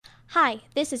Hi,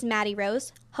 this is Maddie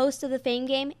Rose, host of the Fame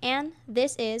Game, and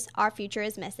this is Our Future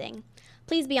is Missing.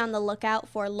 Please be on the lookout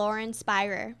for Lauren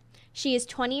Spirer. She is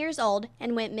 20 years old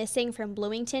and went missing from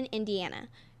Bloomington, Indiana,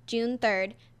 June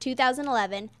 3rd,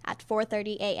 2011 at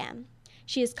 4:30 a.m.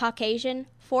 She is Caucasian,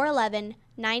 4'11",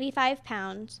 95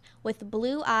 pounds, with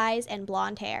blue eyes and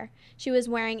blonde hair. She was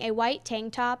wearing a white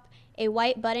tank top, a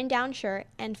white button-down shirt,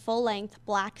 and full-length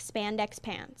black spandex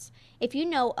pants. If you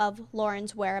know of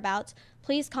Lauren's whereabouts,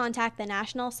 please contact the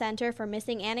National Center for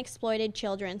Missing and Exploited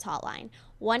Children's Hotline,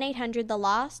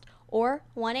 1-800-THE-LOST or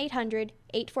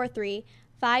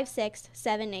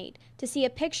 1-800-843-5678. To see a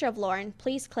picture of Lauren,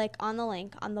 please click on the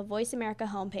link on the Voice America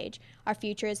homepage, Our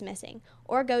Future is Missing,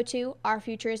 or go to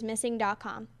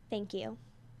ourfutureismissing.com. Thank you.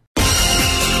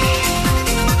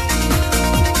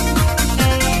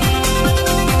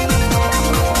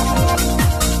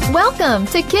 Welcome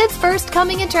to Kids First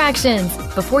Coming Attractions.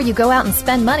 Before you go out and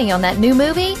spend money on that new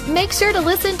movie, make sure to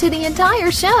listen to the entire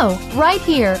show right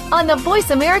here on the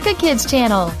Voice America Kids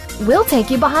channel. We'll take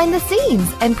you behind the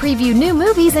scenes and preview new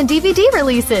movies and DVD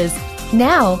releases.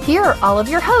 Now, here are all of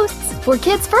your hosts for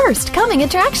Kids First Coming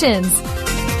Attractions.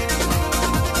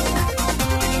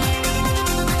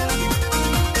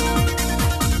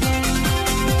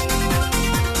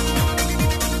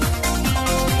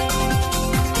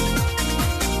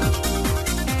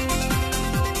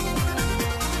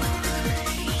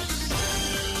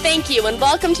 Thank you and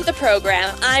welcome to the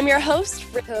program. I'm your host,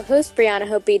 co-host Brianna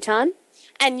Hope Beaton.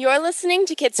 And you're listening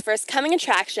to Kids First Coming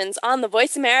Attractions on the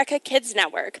Voice America Kids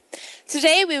Network.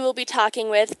 Today we will be talking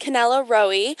with Canella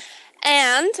Rowe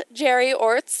and Jerry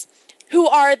Orts, who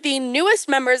are the newest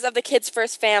members of the Kids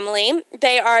First family.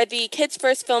 They are the Kids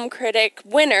First Film Critic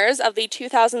winners of the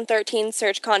 2013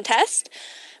 Search Contest.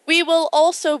 We will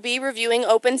also be reviewing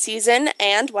Open Season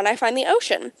and When I Find the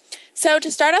Ocean. So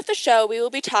to start off the show, we will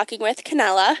be talking with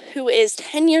Canella, who is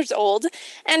 10 years old,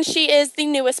 and she is the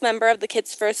newest member of the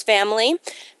Kids First family.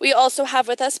 We also have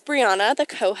with us Brianna, the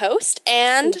co-host,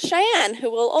 and Cheyenne, who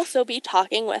will also be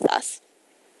talking with us.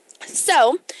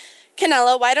 So,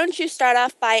 Canella, why don't you start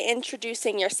off by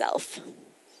introducing yourself?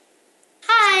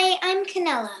 Hi, I'm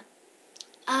Canella.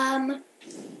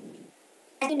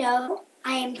 As you know,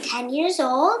 I am 10 years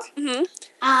old. Mm-hmm.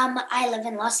 I live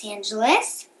in Los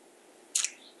Angeles.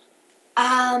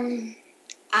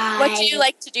 What do you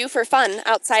like to do for fun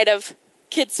outside of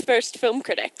Kids First Film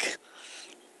Critic?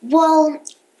 Well,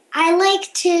 I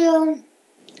like to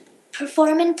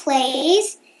perform in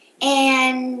plays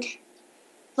and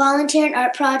volunteer in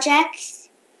art projects.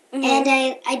 Mm-hmm.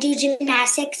 And I do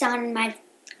gymnastics on my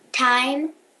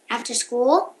time after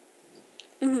school.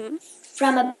 Mm-hmm.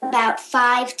 From about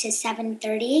 5 to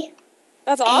 7:30.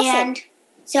 That's awesome. And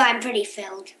so I'm pretty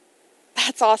filled.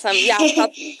 That's awesome. Yeah,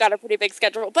 you've got a pretty big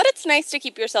schedule, but it's nice to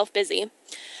keep yourself busy.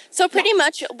 So pretty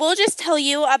much, we'll just tell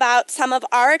you about some of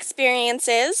our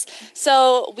experiences.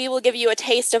 So we will give you a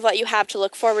taste of what you have to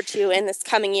look forward to in this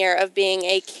coming year of being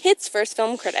a Kids First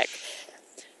Film Critic.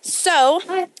 So,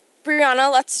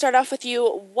 Brianna, let's start off with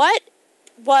you. What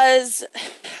was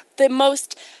the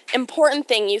most important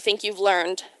thing you think you've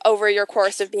learned over your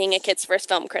course of being a Kids First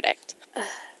Film Critic?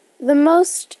 The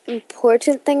most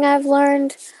important thing I've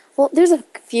learned, well, there's a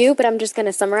few, but I'm just going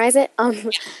to summarize it.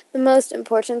 The most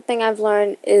important thing I've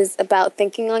learned is about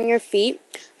thinking on your feet.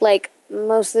 Like,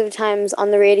 most of the times on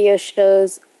the radio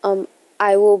shows, I'll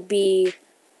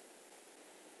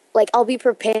be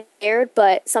prepared,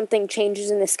 but something changes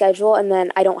in the schedule, and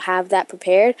then I don't have that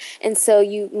prepared. And so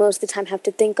you most of the time have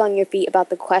to think on your feet about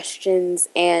the questions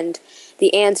and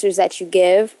the answers that you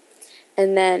give.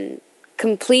 And then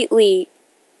completely,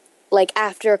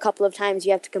 after a couple of times,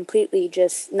 you have to completely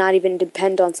just not even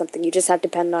depend on something. You just have to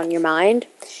depend on your mind.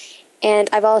 And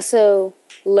I've also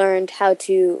learned how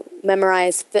to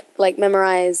memorize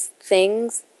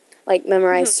things.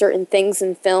 Memorize certain things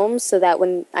in films so that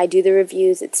when I do the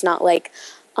reviews, it's not I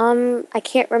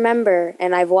can't remember,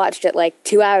 and I've watched it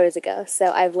 2 hours ago.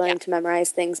 So I've learned to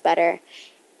memorize things better,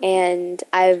 and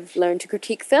I've learned to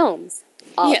critique films,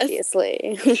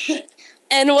 obviously. Yes.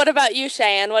 And what about you,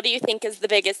 Cheyenne? What do you think is the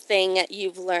biggest thing that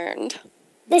you've learned?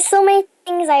 There's so many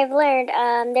things I've learned.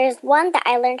 There's one that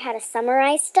I learned how to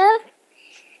summarize stuff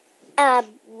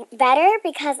better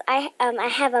because I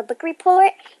have a book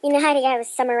report. You know how to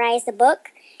summarize the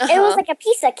book? Uh-huh. It was like a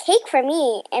piece of cake for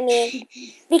me. I mean,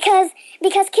 because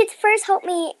Kids First helped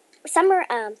me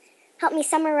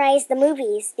summarize the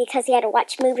movies because you had to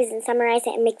watch movies and summarize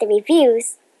it and make the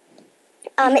reviews.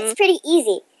 It's pretty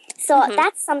easy. So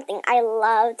that's something I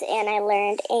loved and I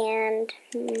learned. And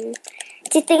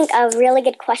to think of really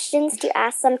good questions to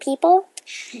ask some people.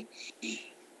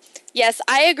 Yes,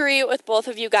 I agree with both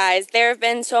of you guys. There have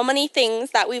been so many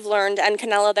things that we've learned, and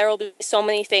Canella, there will be so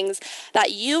many things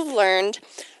that you've learned.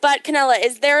 But Canella,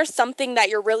 is there something that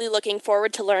you're really looking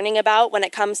forward to learning about when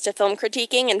it comes to film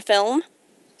critiquing and film?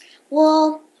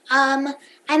 Well, I'm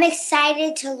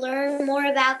excited to learn more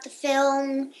about the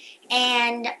film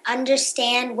and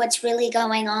understand what's really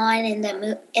going on in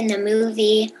the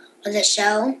movie or the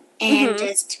show, and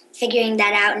just figuring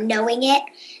that out and knowing it,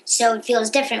 so it feels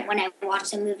different when I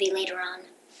watch the movie later on.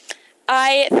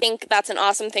 I think that's an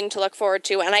awesome thing to look forward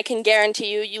to, and I can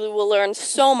guarantee you, you will learn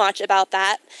so much about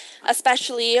that,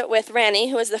 especially with Rani,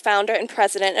 who is the founder and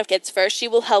president of Kids First. She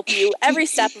will help you every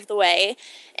step of the way,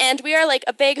 and we are like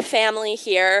a big family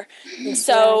here,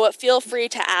 so feel free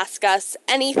to ask us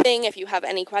anything if you have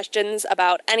any questions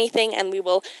about anything, and we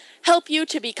will help you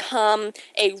to become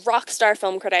a rock star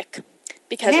film critic,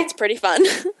 because it's pretty fun.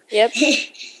 Yep.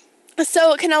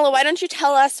 So, Canella, why don't you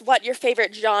tell us what your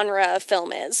favorite genre of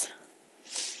film is?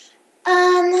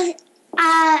 I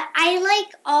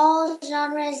like all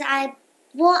genres. I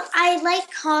like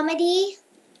comedy.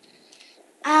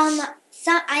 I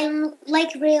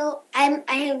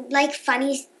like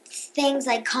funny things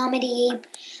like comedy,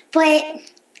 but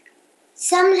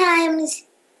sometimes,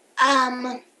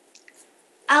 I'll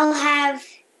have.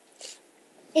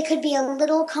 It could be a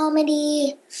little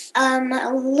comedy,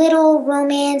 a little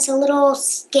romance, a little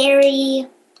scary,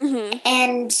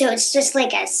 and so it's just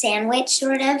like a sandwich,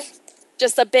 sort of.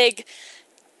 Just a big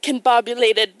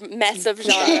combobulated mess of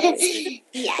genres.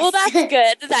 Yes. Well, that's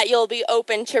good that you'll be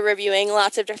open to reviewing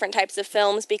lots of different types of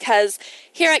films, because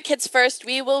here at Kids First,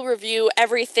 we will review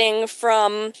everything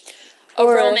from a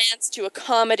romance to a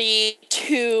comedy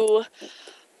to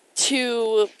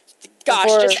gosh,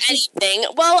 horror. just anything.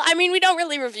 Well, I mean, we don't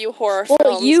really review horror films.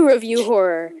 Well, you review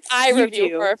horror. I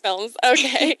review horror films.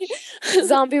 Okay.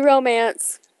 Zombie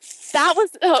romance. That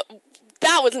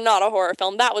was not a horror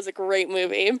film. That was a great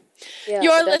movie. Yeah,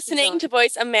 You're listening to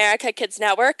Voice America Kids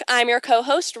Network. I'm your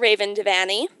co-host, Raven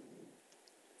Devaney.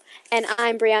 And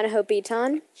I'm Brianna Hope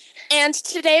Beaton. And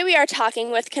today we are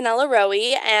talking with Canella Rowe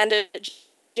and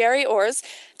Jerry Orrs,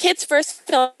 Kids First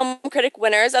Film Critic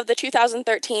winners of the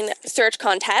 2013 Search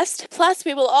Contest. Plus,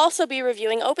 we will also be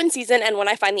reviewing Open Season and When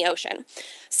I Find the Ocean.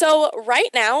 So right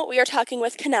now, we are talking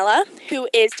with Canella, who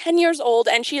is 10 years old,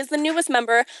 and she is the newest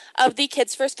member of the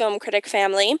Kids First Film Critic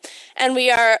family. And we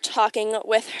are talking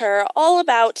with her all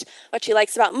about what she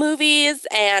likes about movies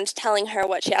and telling her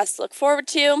what she has to look forward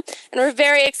to. And we're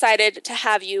very excited to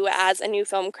have you as a new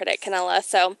film critic, Canella.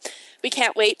 So we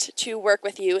can't wait to work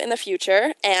with you in the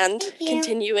future and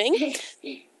continuing.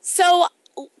 So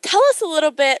tell us a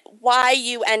little bit why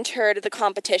you entered the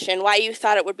competition, why you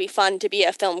thought it would be fun to be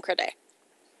a film critic.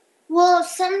 Well,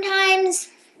 sometimes,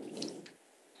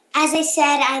 as I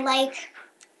said, I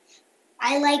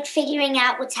like figuring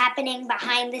out what's happening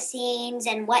behind the scenes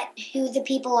and who the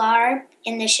people are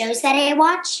in the shows that I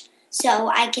watch,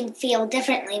 so I can feel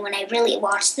differently when I really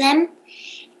watch them.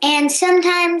 And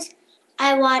sometimes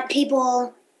I want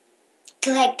people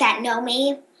that know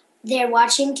me. They're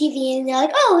watching TV and they're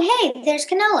like, "Oh, hey, there's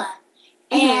Canella,"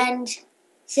 and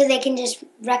so they can just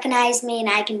recognize me, and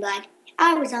I can be like,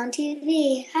 "I was on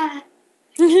TV."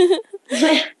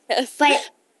 Yes.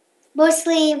 But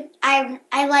mostly, I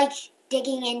like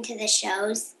digging into the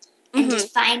shows and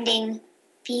just finding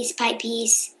piece by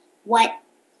piece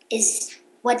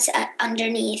what's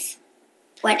underneath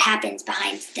what happens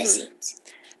behind the scenes.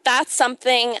 That's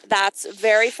something that's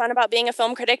very fun about being a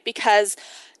film critic, because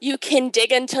you can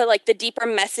dig into like the deeper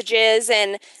messages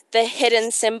and the hidden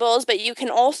symbols, but you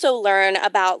can also learn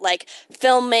about like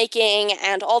filmmaking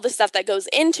and all the stuff that goes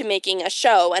into making a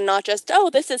show, and not just,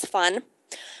 oh, this is fun.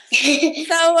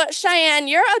 So, Cheyenne,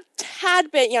 you're a tad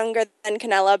bit younger than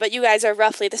Canella, but you guys are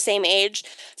roughly the same age.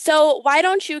 So why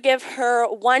don't you give her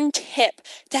one tip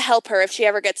to help her if she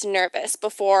ever gets nervous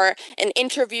before an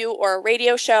interview or a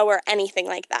radio show or anything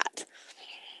like that?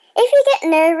 If you get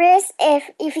nervous,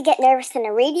 if you get nervous in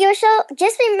a radio show,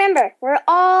 just remember, we're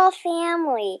all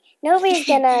family. Nobody's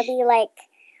gonna be like,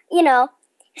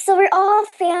 so we're all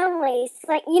family. It's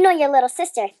like, your little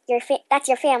sister, that's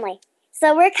your family.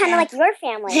 So we're kind of like your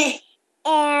family.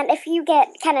 And if you get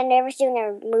kind of nervous doing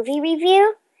a movie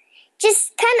review,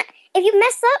 just if you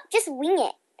mess up, just wing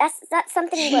it. That's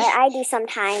something that I do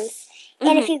sometimes.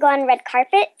 And if you go on red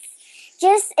carpets,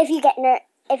 just if you get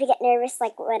nervous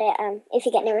like what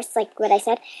I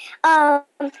said,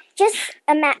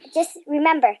 just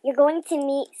remember you're going to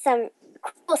meet some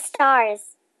cool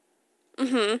stars.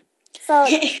 So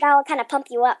that will kind of pump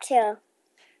you up too.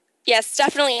 Yes,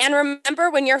 definitely. And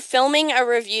remember, when you're filming a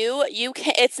review,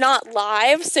 it's not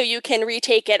live, so you can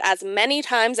retake it as many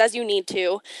times as you need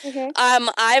to. Mm-hmm.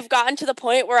 I've gotten to the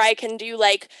point where I can do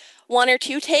like 1 or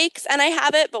 2 takes and I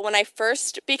have it, but when I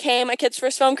first became a Kids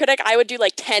First film critic, I would do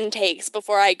like 10 takes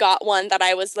before I got one that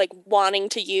I was like wanting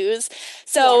to use.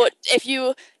 So if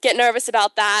you get nervous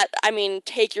about that, I mean,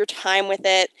 take your time with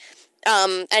it.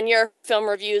 And your film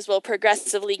reviews will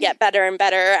progressively get better and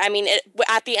better. I mean,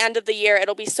 at the end of the year,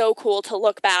 it'll be so cool to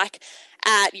look back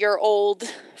at your old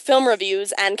film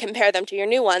reviews and compare them to your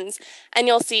new ones. And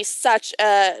you'll see such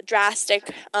a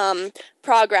drastic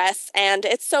progress, and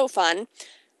it's so fun.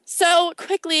 So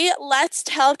quickly, let's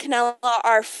tell Canella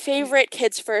our favorite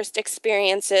Kids First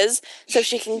experiences so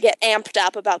she can get amped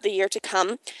up about the year to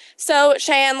come. So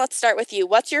Cheyenne, let's start with you.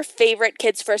 What's your favorite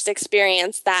Kids First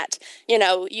experience that,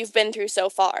 you've been through so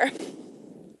far?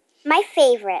 My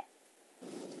favorite.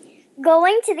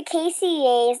 Going to the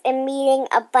KCAs and meeting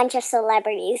a bunch of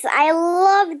celebrities. I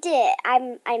loved it.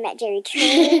 I met Jerry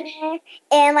Trainer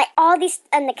and like all these,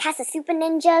 and the cast of Super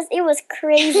Ninjas. It was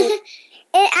crazy.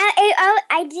 And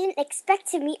I didn't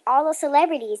expect to meet all those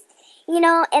celebrities,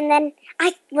 and then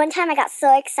one time I got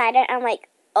so excited, I'm like,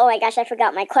 oh my gosh, I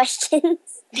forgot my questions.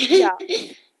 Yeah.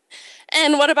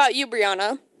 And what about you,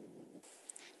 Brianna?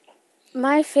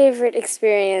 My favorite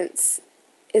experience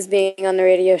is being on the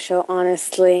radio show,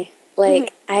 honestly.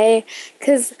 Like,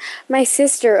 because my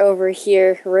sister over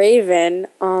here, Raven,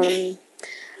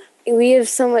 we have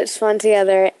so much fun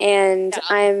together, and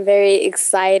I'm very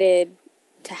excited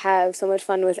to have so much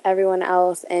fun with everyone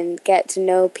else and get to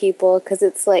know people, because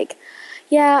it's like,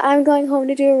 yeah, I'm going home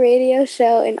to do a radio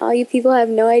show and all you people have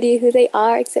no idea who they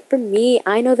are except for me.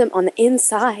 I know them on the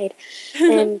inside.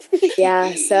 And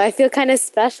yeah, so I feel kind of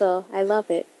special. I love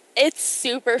it. It's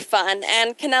super fun.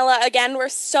 And Canella, again, we're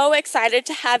so excited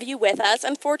to have you with us.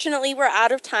 Unfortunately, we're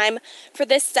out of time for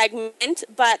this segment,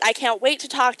 but I can't wait to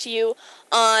talk to you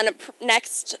on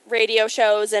next radio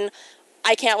shows, and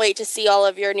I can't wait to see all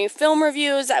of your new film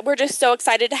reviews. We're just so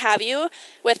excited to have you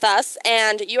with us,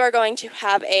 and you are going to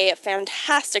have a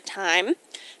fantastic time.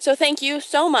 So thank you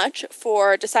so much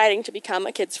for deciding to become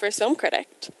a Kids First film critic.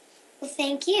 Well,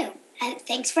 thank you.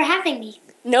 Thanks for having me.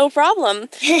 No problem.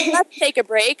 Let's take a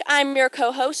break. I'm your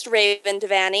co-host, Raven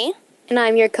Devaney. And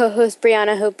I'm your co-host,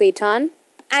 Brianna Hope Beaton.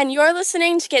 And you're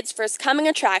listening to Kids First Coming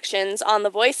Attractions on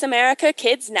the Voice America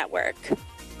Kids Network.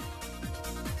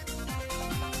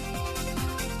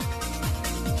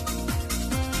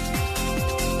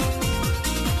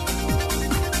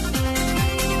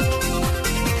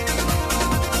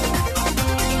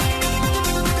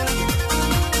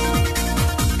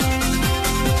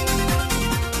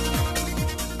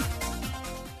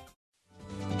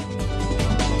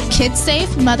 Kids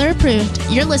safe, mother approved.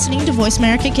 You're listening to Voice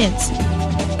America Kids.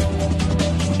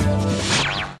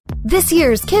 This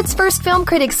year's Kids First Film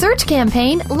Critics Search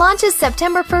campaign launches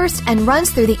September 1st and runs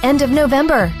through the end of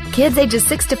November. Kids ages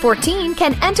 6 to 14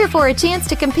 can enter for a chance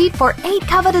to compete for 8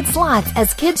 coveted slots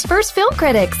as Kids First Film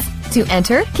Critics. To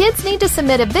enter, kids need to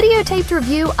submit a videotaped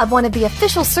review of one of the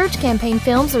official search campaign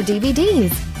films or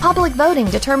DVDs. Public voting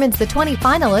determines the 20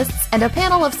 finalists, and a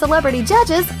panel of celebrity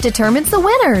judges determines the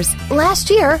winners. Last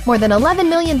year, more than 11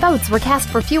 million votes were cast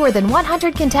for fewer than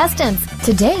 100 contestants.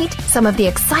 To date, some of the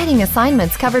exciting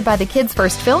assignments covered by the Kids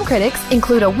First Film Critics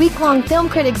include a week-long Film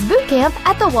Critics Boot Camp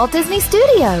at the Walt Disney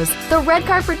Studios, the red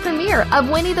carpet premiere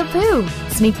of Winnie the Pooh,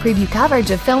 sneak preview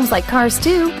coverage of films like Cars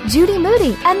 2, Judy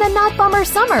Moody, and The Not Bummer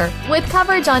Summer, with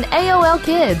coverage on AOL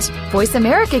Kids, Voice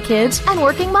America Kids, and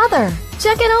Working Mother.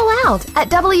 Check it all out at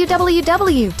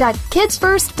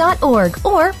www.kidsfirst.org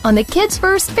or on the Kids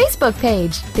First Facebook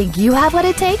page. Think you have what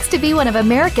it takes to be one of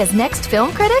America's next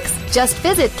film critics? Just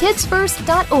visit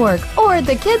kidsfirst.org or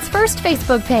the Kids First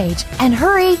Facebook page. And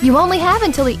hurry, you only have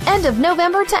until the end of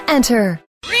November to enter.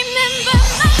 Remember my name.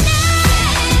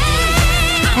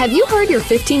 Have you heard your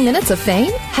 15 minutes of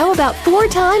fame? How about 4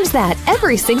 times that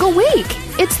every single week?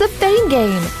 It's the Fame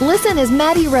Game. Listen as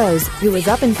Maddie Rose, who is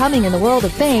up and coming in the world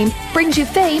of fame, brings you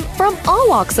fame from all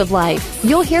walks of life.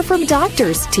 You'll hear from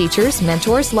doctors, teachers,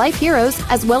 mentors, life heroes,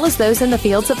 as well as those in the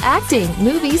fields of acting,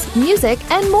 movies, music,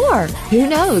 and more. Who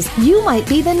knows? You might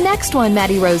be the next one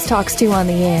Maddie Rose talks to on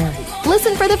the air.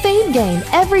 Listen for the Fame Game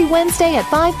every Wednesday at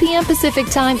 5 p.m. Pacific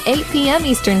Time, 8 p.m.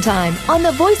 Eastern Time on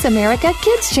the Voice America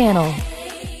Kids channel.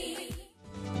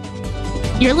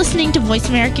 You're listening to Voice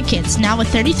America Kids, now with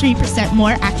 33%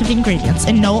 more active ingredients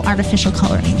and no artificial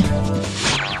coloring.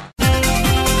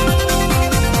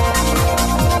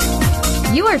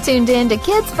 You are tuned in to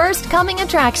Kids First Coming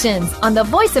Attractions on the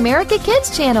Voice America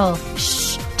Kids channel.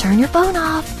 Shh, turn your phone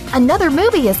off. Another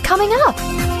movie is coming up.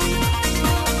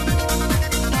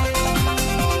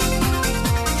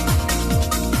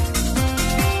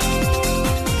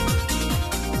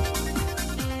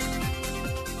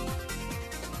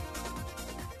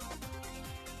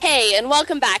 Hey, and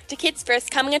welcome back to Kids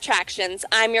First Coming Attractions.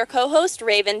 I'm your co-host,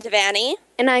 Raven Devaney.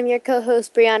 And I'm your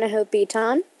co-host, Brianna Hope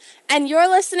Beaton. And you're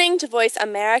listening to Voice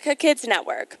America Kids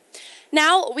Network.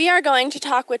 Now, we are going to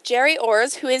talk with Jerry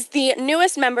Orrs, who is the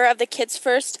newest member of the Kids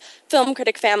First Film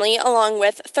Critic family, along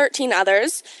with 13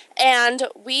 others. And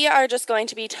we are just going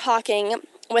to be talking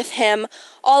with him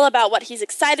all about what he's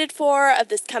excited for of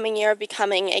this coming year of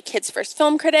becoming a Kids First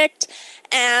Film Critic.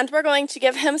 And we're going to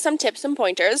give him some tips and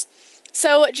pointers.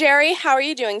 So, Jerry, how are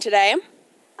you doing today?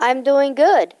 I'm doing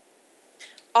good.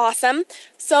 Awesome.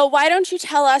 So why don't you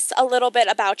tell us a little bit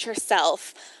about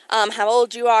yourself, how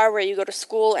old you are, where you go to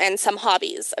school, and some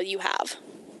hobbies you have.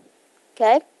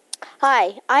 Okay.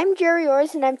 Hi, I'm Jerry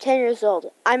Orrs and I'm 10 years old.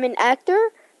 I'm an actor,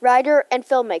 writer, and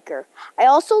filmmaker. I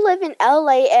also live in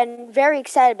LA and very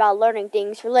excited about learning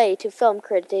things related to film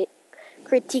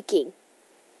critiquing.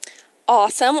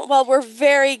 Awesome. Well, we're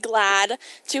very glad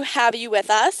to have you with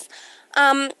us.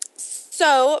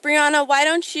 So, Brianna, why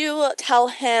don't you tell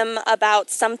him about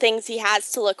some things he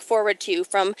has to look forward to,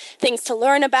 from things to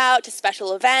learn about to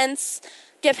special events.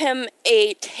 Give him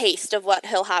a taste of what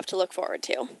he'll have to look forward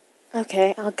to.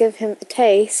 Okay, I'll give him a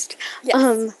taste.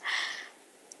 Yes.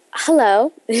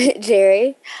 Hello,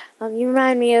 Jerry. You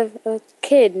remind me of a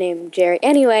kid named Jerry.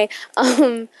 Anyway,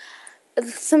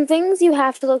 some things you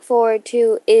have to look forward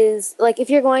to is, like, if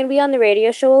you're going to be on the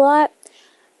radio show a lot,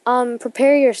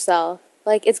 prepare yourself.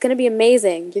 Like, it's going to be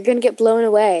amazing. You're going to get blown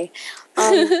away.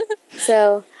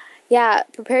 So, yeah,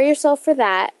 prepare yourself for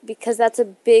that, because that's a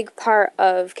big part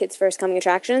of Kids First Coming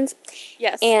Attractions.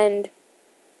 Yes. And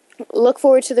look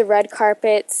forward to the red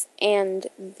carpets and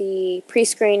the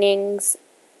pre-screenings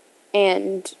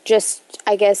and just,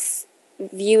 I guess,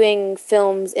 viewing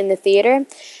films in the theater,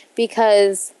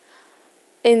 because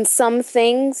in some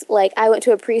things, like, I went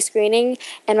to a pre-screening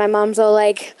and my mom's all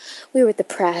like, we were with the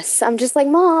press. I'm just like,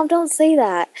 Mom, don't say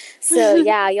that. So,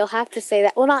 yeah, you'll have to say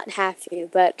that. Well, not have to,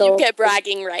 but you get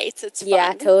bragging rights. It's fun.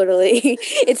 Yeah, totally.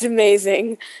 It's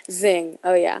amazing. Zing.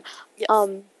 Oh, yeah. Yes.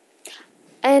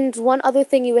 And one other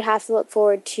thing you would have to look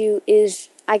forward to is,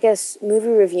 I guess, movie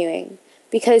reviewing,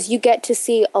 because you get to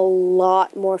see a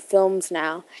lot more films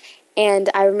now. And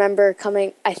I remember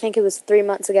coming, I think it was 3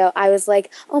 months ago, I was like,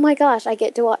 oh my gosh, I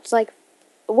get to watch, like,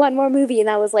 one more movie. And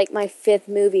that was, like, my 5th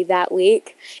movie that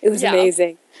week. It was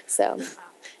amazing. So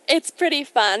it's pretty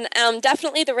fun.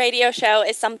 Definitely the radio show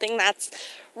is something that's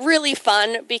really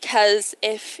fun, because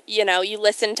if, you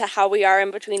listen to how we are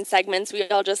in between segments, we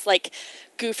all just, like,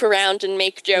 goof around and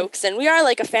make jokes. And we are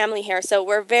like a family here, so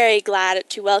we're very glad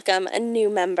to welcome a new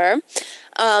member.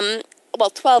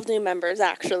 12 new members,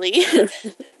 actually,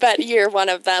 but you're one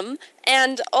of them.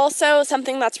 And also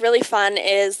something that's really fun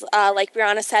is, like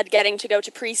Brianna said, getting to go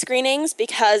to pre-screenings,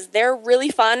 because they're really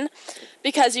fun,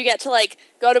 because you get to, like,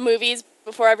 go to movies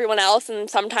before everyone else, and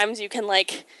sometimes you can,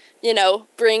 like,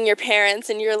 bring your parents,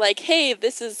 and you're like, hey,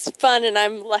 this is fun, and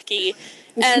I'm lucky.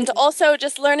 And also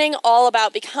just learning all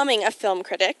about becoming a film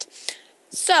critic.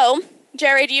 So,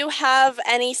 Jerry, do you have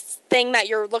anything that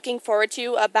you're looking forward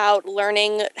to about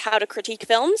learning how to critique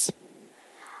films?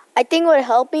 I think it would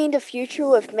help me in the future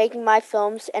with making my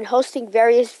films and hosting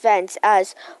various events,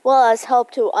 as well as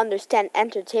help to understand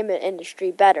entertainment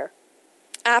industry better.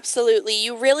 Absolutely.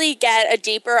 You really get a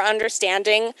deeper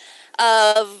understanding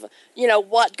of,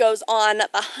 what goes on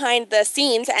behind the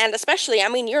scenes. And especially, I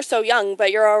mean, you're so young,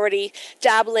 but you're already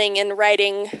dabbling in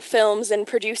writing films and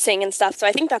producing and stuff. So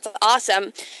I think that's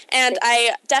awesome. And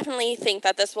I definitely think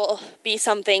that this will be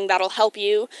something that'll help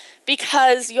you,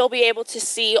 because you'll be able to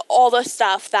see all the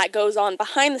stuff that goes on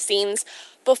behind the scenes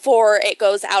before it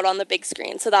goes out on the big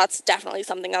screen. So that's definitely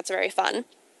something that's very fun.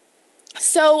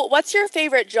 So what's your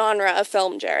favorite genre of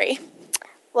film, Jerry?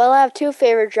 Well, I have 2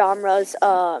 favorite genres,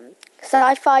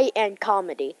 sci-fi and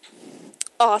comedy.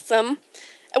 Awesome.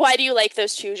 Why do you like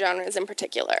those 2 genres in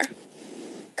particular?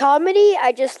 Comedy,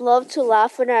 I just love to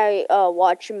laugh when I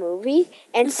watch a movie.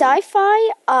 And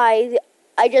sci-fi, I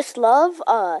just love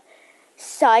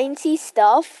sciencey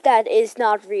stuff that is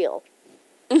not real.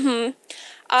 Mm-hmm.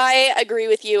 I agree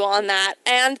with you on that.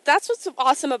 And that's what's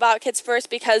awesome about Kids First,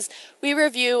 because we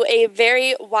review a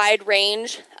very wide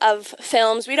range of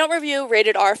films. We don't review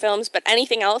rated R films, but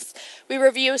anything else we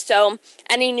review. So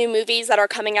any new movies that are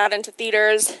coming out into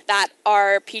theaters that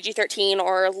are PG-13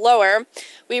 or lower,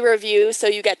 we review, so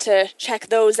you get to check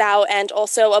those out. And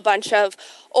also a bunch of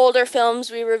older films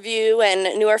we review,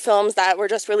 and newer films that were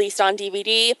just released on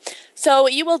DVD. So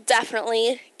you will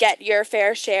definitely get your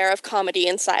fair share of comedy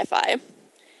and sci-fi.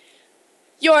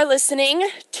 You're listening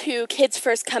to Kids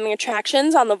First Coming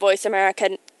Attractions on the Voice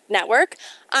America Network.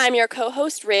 I'm your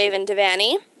co-host, Raven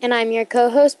Devaney. And I'm your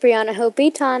co-host, Brianna Hope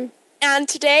Beaton. And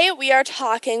today we are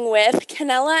talking with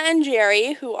Canella and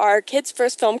Jerry, who are Kids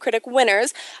First Film Critic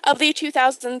winners of the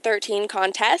 2013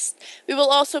 contest. We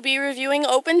will also be reviewing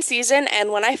Open Season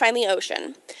and When I Find the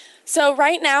Ocean. So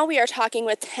right now we are talking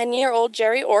with 10-year-old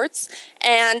Jerry Orts,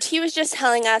 and he was just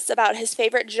telling us about his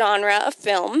favorite genre of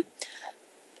film.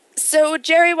 So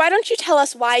Jerry, why don't you tell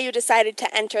us why you decided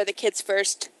to enter the Kids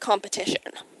First competition?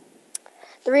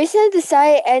 The reason I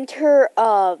decided to enter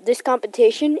this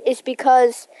competition is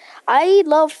because I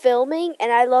love filming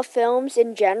and I love films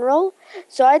in general.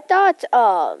 So I thought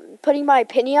putting my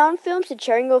opinion on films and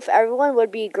sharing it with everyone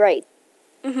would be great.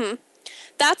 Mm-hmm.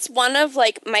 That's one of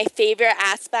my favorite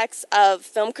aspects of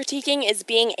film critiquing is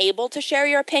being able to share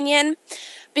your opinion,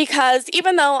 because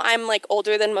even though I'm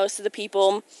older than most of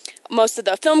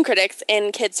the film critics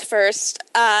in Kids First,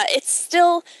 it's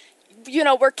still,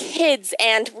 we're kids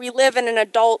and we live in an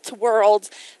adult world.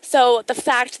 So the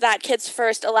fact that Kids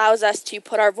First allows us to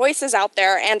put our voices out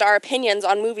there and our opinions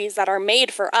on movies that are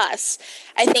made for us,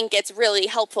 I think it's really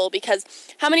helpful, because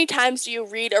how many times do you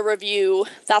read a review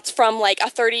that's from a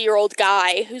 30-year-old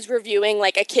guy who's reviewing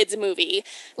a kid's movie?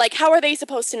 How are they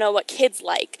supposed to know what kids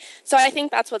like? So I think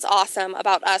that's what's awesome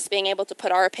about us being able to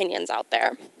put our opinions out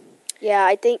there. Yeah,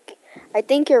 I think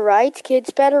you're right.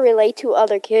 Kids better relate to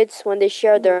other kids when they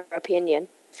share their opinion.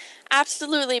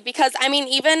 Absolutely, because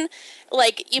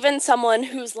even someone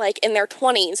who's in their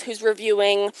 20s who's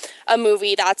reviewing a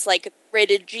movie that's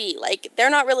rated G, they're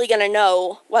not really going to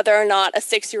know whether or not a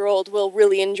 6-year-old will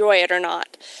really enjoy it or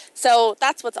not. So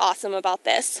that's what's awesome about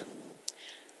this.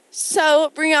 So,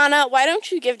 Brianna, why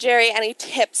don't you give Jerry any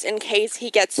tips in case he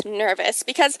gets nervous?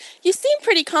 Because you seem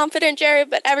pretty confident, Jerry,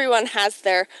 but everyone has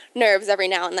their nerves every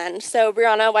now and then. So,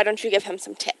 Brianna, why don't you give him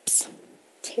some tips?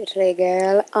 Totally,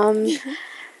 girl.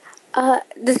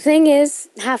 The thing is,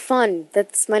 have fun.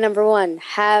 That's my number one.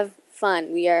 Have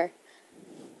fun. We are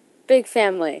big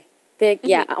family.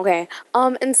 Yeah, okay.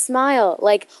 And smile.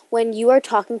 When you are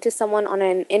talking to someone on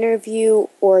an interview,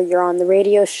 or you're on the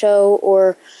radio show,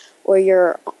 or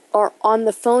you're on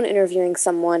the phone interviewing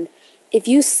someone, if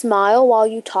you smile while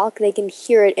you talk, they can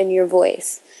hear it in your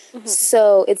voice.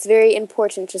 So it's very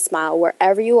important to smile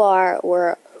wherever you are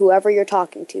or whoever you're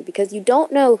talking to, because you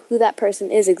don't know who that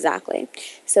person is exactly.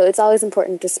 So it's always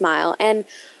important to smile. And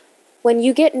when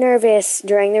you get nervous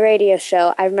during the radio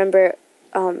show, I remember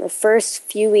the first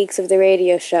few weeks of the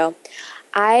radio show,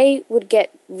 I would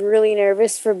get really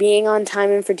nervous for being on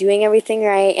time and for doing everything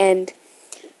right and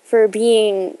for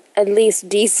being at least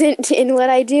decent in what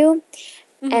I do.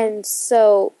 And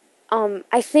so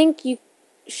I think you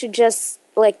should just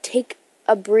take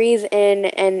a breathe in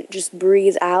and just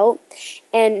breathe out,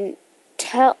 and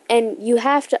you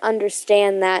have to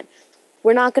understand that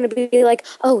we're not going to be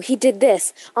oh, he did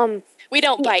this. We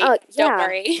don't bite. Don't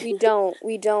worry.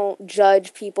 we don't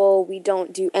judge people. We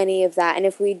don't do any of that. And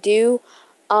if we do,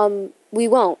 we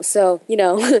won't. So,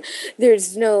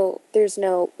 there's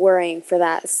no worrying for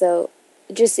that. So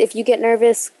just, if you get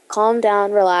nervous, calm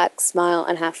down, relax, smile,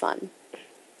 and have fun.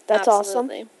 That's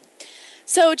Absolutely. awesome.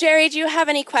 So, Jerry, do you have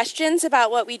any questions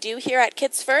about what we do here at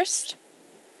Kids First?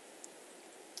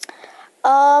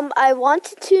 I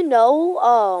wanted to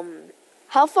know,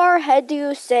 how far ahead do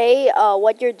you say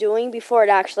what you're doing before it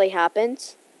actually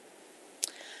happens?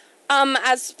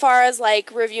 As far as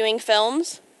reviewing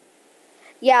films?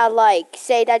 Yeah,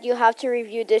 say that you have to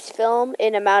review this film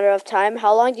in a matter of time.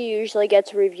 How long do you usually get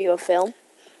to review a film?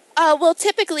 Well,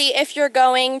 typically, if you're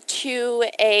going to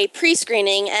a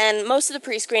pre-screening, and most of the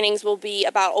pre-screenings will be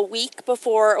about a week or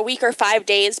 5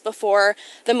 days before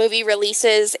the movie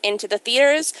releases into the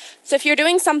theaters. So if you're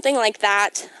doing something like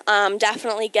that,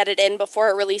 definitely get it in before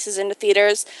it releases into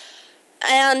theaters.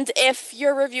 And if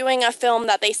you're reviewing a film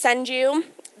that they send you,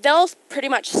 they'll pretty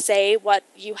much say what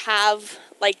you have,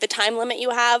 the time limit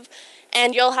you have,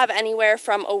 and you'll have anywhere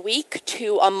from a week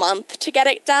to a month to get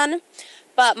it done.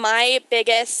 But my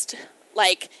biggest,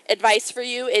 advice for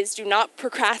you is do not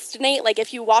procrastinate.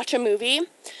 If you watch a movie,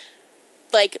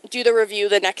 do the review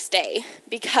the next day,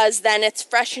 because then it's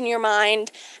fresh in your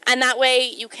mind, and that way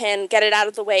you can get it out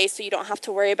of the way so you don't have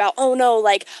to worry about, oh no,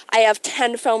 I have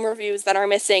 10 film reviews that are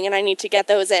missing and I need to get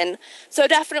those in. So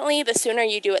definitely, the sooner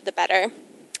you do it, the better.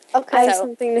 Okay. I have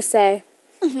something to say.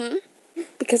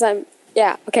 Because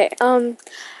okay.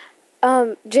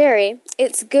 Jerry,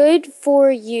 it's good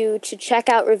for you to check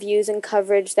out reviews and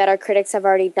coverage that our critics have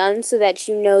already done, so that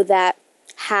you know that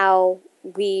how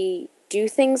we do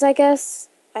things, I guess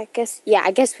we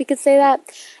could say that.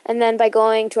 And then by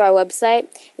going to our website,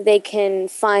 they can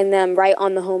find them right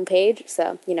on the homepage.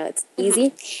 So, it's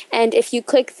easy. And if you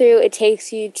click through, it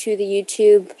takes you to the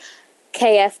YouTube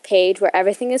KF page where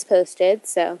everything is posted,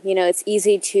 so, it's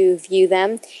easy to view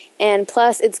them. And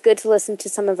plus, it's good to listen to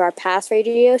some of our past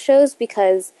radio shows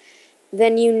because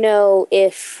then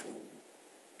if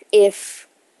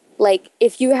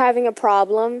you're having a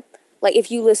problem, like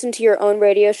if you listen to your own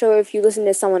radio show or if you listen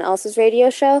to someone else's radio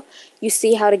show, you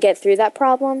see how to get through that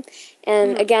problem.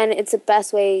 And again, it's the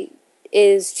best way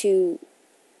is to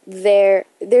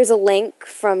there's a link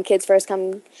from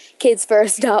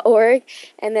kidsfirst.org,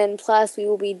 and then plus we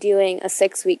will be doing a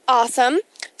 6-week. Awesome.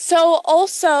 So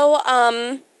also,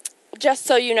 just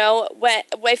so you know,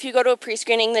 if you go to a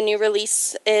pre-screening, the new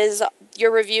release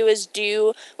your review is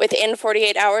due within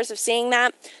 48 hours of seeing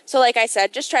that. So like I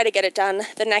said, just try to get it done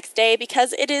the next day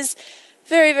because it is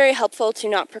very, very helpful to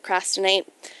not procrastinate.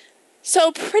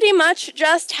 So pretty much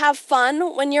just have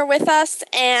fun when you're with us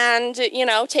and,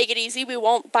 take it easy. We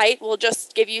won't bite. We'll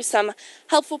just give you some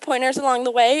helpful pointers along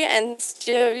the way and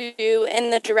steer you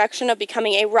in the direction of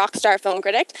becoming a rock star film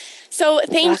critic. So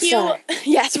thank you.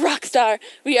 Yes, rock star.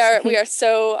 We are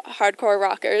so hardcore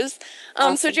rockers.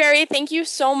 Awesome. So Jerry, thank you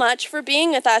so much for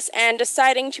being with us and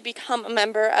deciding to become a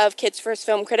member of Kids First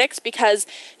Film Critics because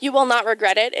you will not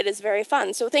regret it. It is very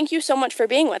fun. So thank you so much for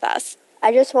being with us.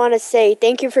 I just want to say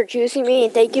thank you for choosing me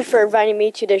and thank you for inviting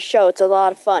me to this show. It's a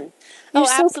lot of fun. You're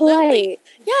so absolutely. polite.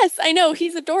 Yes, I know.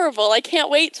 He's adorable. I can't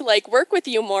wait to work with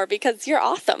you more because you're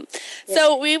awesome. Yeah.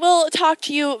 So we will talk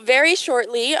to you very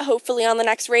shortly, hopefully on the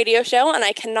next radio show, and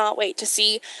I cannot wait to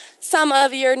see some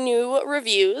of your new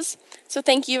reviews. So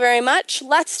thank you very much.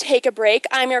 Let's take a break.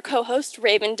 I'm your co-host,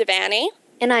 Raven Devaney.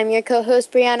 And I'm your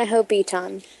co-host, Brianna Hope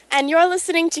Beaton. And you're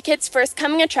listening to Kids First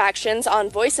Coming Attractions on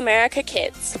Voice America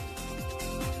Kids.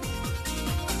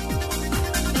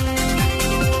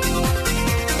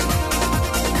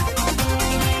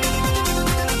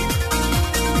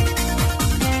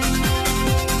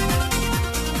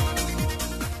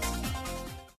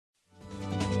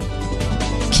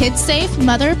 Kids safe,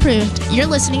 mother approved. You're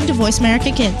listening to Voice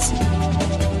America Kids.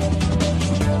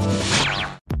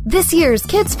 This year's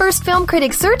Kids First Film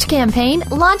Critics Search campaign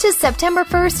launches September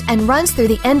 1st and runs through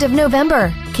the end of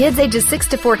November. Kids ages 6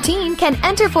 to 14 can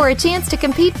enter for a chance to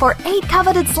compete for 8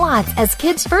 coveted slots as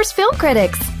Kids First Film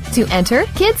Critics. To enter,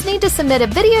 kids need to submit a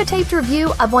videotaped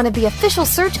review of one of the official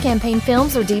search campaign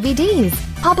films or DVDs.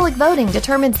 Public voting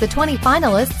determines the 20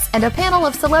 finalists, and a panel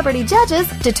of celebrity judges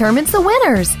determines the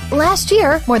winners. Last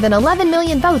year, more than 11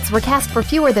 million votes were cast for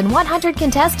fewer than 100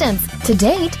 contestants. To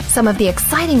date, some of the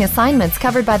exciting assignments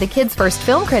covered by the Kids First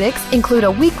Film Critics include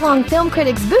a week-long Film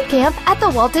Critics Boot Camp at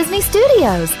the Walt Disney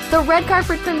Studios, the red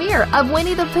carpet premiere of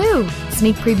Winnie the Pooh,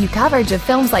 sneak preview coverage of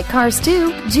films like Cars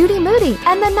 2, Judy Moody,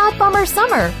 and The Not Bummer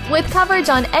Summer, with coverage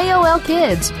on AOL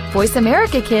Kids, Voice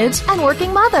America Kids, and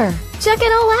Working Mother. Check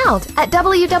it all out at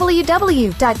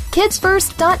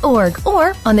www.kidsfirst.org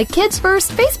or on the Kids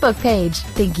First Facebook page.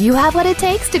 Think you have what it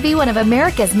takes to be one of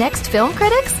America's next film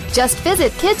critics? Just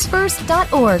visit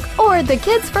kidsfirst.org or the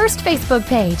Kids First Facebook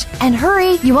page. And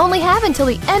hurry, you only have until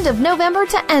the end of November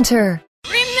to enter.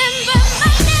 Remember my name.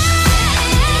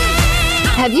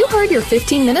 Have you heard your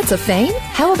 15 minutes of fame?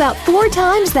 How about 4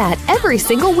 times that every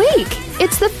single week?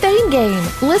 It's the Fame Game.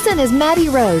 Listen as Maddie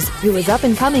Rose, who is up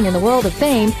and coming in the world of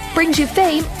fame, brings you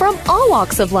fame from all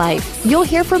walks of life. You'll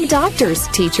hear from doctors,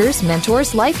 teachers,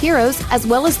 mentors, life heroes, as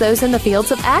well as those in the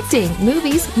fields of acting,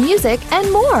 movies, music,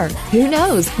 and more. Who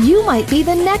knows? You might be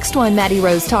the next one Maddie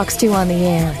Rose talks to on the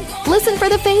air. Listen for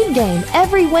the Fame Game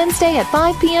every Wednesday at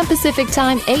 5 p.m. Pacific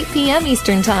Time, 8 p.m.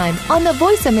 Eastern Time on the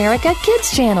Voice America Kids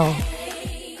channel.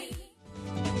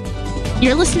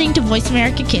 You're listening to Voice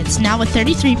America Kids, now with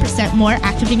 33% more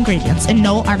active ingredients and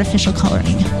no artificial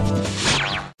coloring.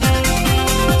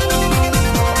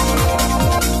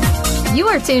 You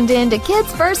are tuned in to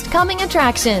Kids First Coming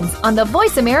Attractions on the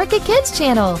Voice America Kids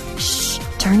channel. Shh,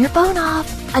 turn your phone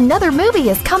off. Another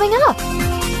movie is coming up.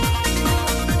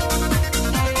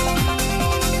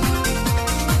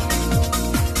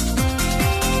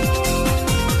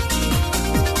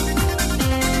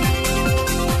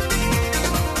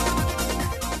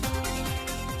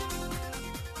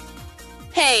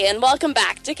 Hey, and welcome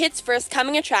back to Kids First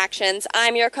Coming Attractions.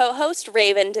 I'm your co-host,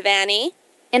 Raven Devaney.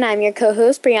 And I'm your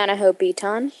co-host, Brianna Hope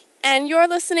Beaton. And you're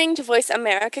listening to Voice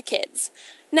America Kids.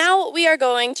 Now we are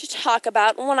going to talk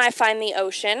about When I Find the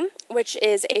Ocean, which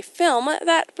is a film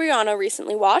that Brianna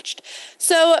recently watched.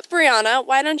 So, Brianna,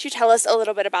 why don't you tell us a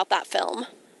little bit about that film?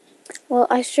 Well,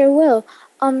 I sure will.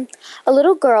 A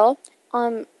little girl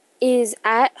is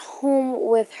at home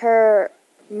with her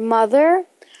mother,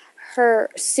 her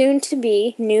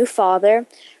soon-to-be new father,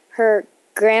 her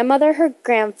grandmother, her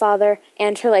grandfather,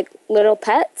 and her little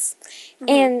pets. Mm-hmm.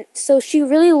 And so she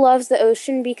really loves the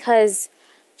ocean because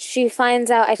she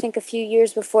finds out, I think a few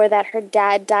years before, that her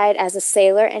dad died as a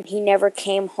sailor and he never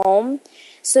came home.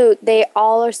 So they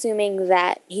all are assuming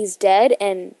that he's dead,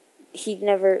 and he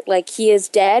never, like, he is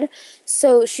dead.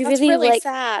 So she That's really, really like,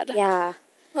 sad. yeah.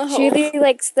 Oh. She really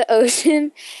likes the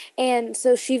ocean, and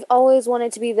so she's always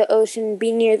wanted to be the ocean,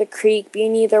 be near the creek, be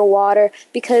near the water,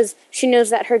 because she knows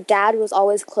that her dad was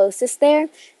always closest there.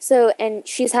 So, and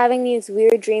she's having these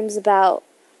weird dreams about,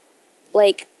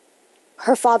 like,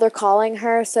 her father calling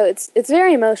her. So it's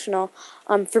very emotional,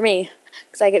 for me,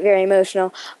 because I get very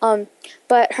emotional.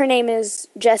 But her name is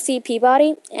Jessie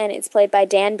Peabody, and it's played by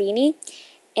Dan Beanie.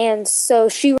 And so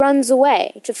she runs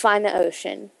away to find the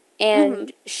ocean.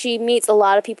 And she meets a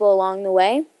lot of people along the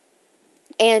way.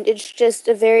 And it's just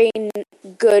a very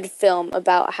good film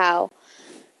about how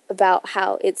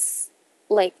it's,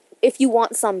 like, if you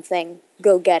want something,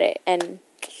 go get it. And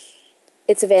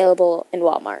it's available in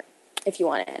Walmart if you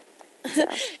want it. So.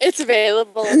 It's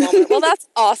available in Walmart. Well, that's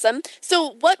awesome.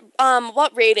 So what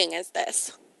rating is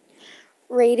this?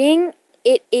 Rating,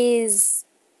 it is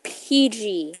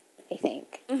PG, I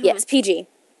think. Yes, PG.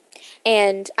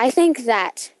 And I think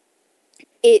that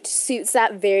it suits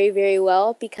that very, very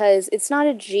well, because it's not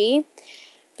a G,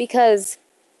 because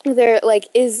there,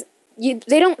 like, they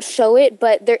don't show it,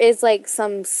 but there is, like,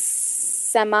 some it's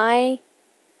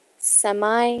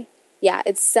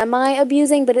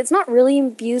semi-abusing, but it's not really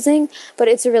abusing, but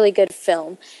it's a really good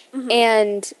film.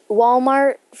 And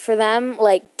Walmart, for them,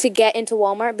 like, to get into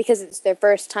Walmart, because it's their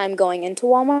first time going into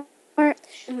Walmart,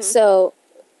 so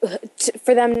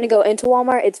for them to go into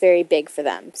Walmart, it's very big for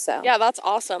them. So yeah, that's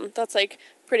awesome. That's, like,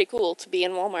 pretty cool to be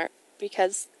in Walmart,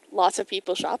 because lots of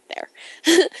people shop there.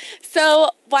 So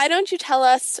why don't you tell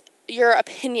us your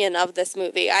opinion of this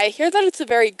movie? I hear that it's a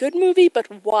very good movie, but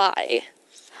why?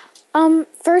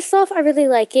 First off, I really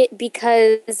like it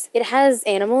because it has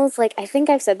animals. Like, I think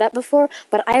I've said that before,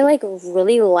 but I, like,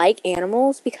 really like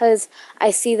animals because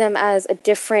I see them as a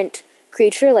different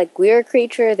creature. Like, we're a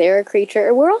creature, they're a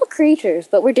creature. We're all creatures,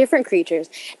 but we're different creatures.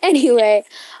 Anyway,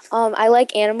 I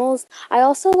like animals. I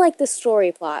also like the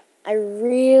story plot. I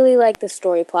really like the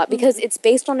story plot because it's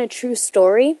based on a true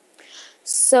story.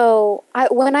 So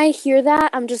when I hear that,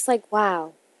 I'm just like,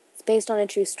 wow, it's based on a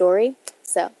true story.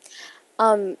 So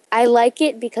I like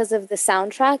it because of the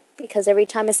soundtrack, because every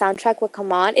time a soundtrack would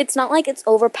come on, it's not like it's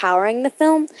overpowering the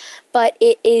film, but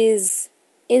it is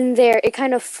in there, it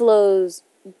kind of flows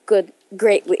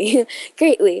greatly.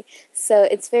 So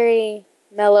it's very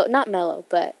mellow, not mellow,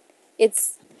 but it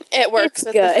works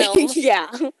with good. the film. Yeah.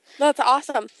 That's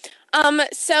awesome.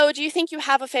 So do you think you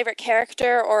have a favorite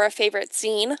character or a favorite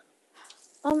scene?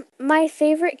 My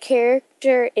favorite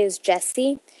character is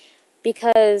Jessie.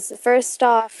 Because, first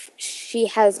off, she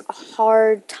has a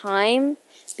hard time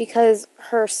because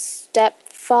her it's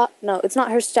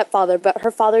not her stepfather, but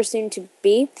her father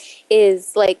soon-to-be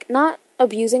is, like, not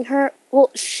abusing her.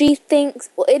 Well,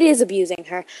 it is abusing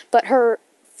her, but her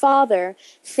father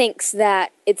thinks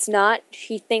that it's not.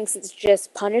 She thinks it's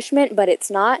just punishment, but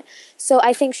it's not. So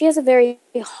I think she has a very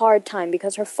hard time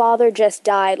because her father just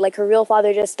died, like her real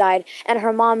father just died, and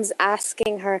her mom's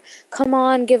asking her, come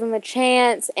on, give him a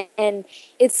chance. And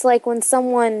it's like when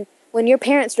your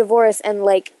parents divorce and,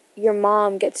 like, your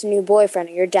mom gets a new boyfriend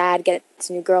or your dad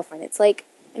gets a new girlfriend, it's like,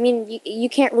 I mean, you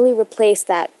can't really replace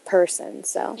that person,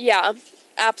 so. Yeah,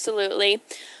 absolutely.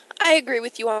 I agree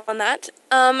with you on that.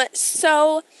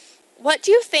 So what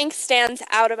do you think stands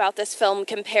out about this film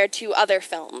compared to other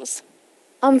films?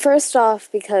 First off,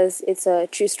 because it's a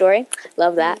true story.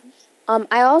 Love that.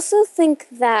 I also think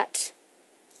that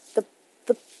the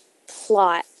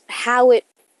plot, how it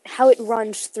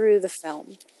runs through the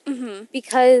film,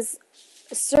 because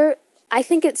I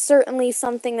think it's certainly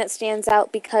something that stands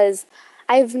out because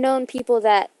I've known people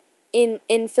that in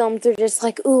films they're just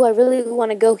like, ooh, I really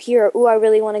want to go here, or ooh, I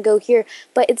really want to go here,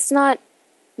 but it's not.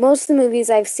 Most of the movies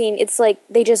I've seen, it's like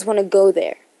they just want to go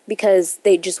there because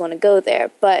they just want to go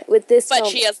there. But with this film,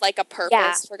 she has, like, a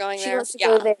purpose for going there. She wants to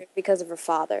go there because of her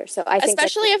father. So I think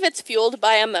especially if it's fueled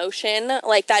by emotion,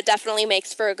 like, that definitely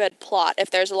makes for a good plot if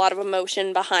there's a lot of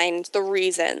emotion behind the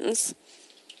reasons.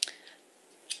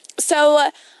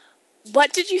 So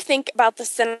what did you think about the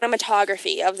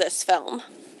cinematography of this film?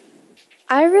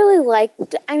 I really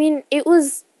liked, I mean, it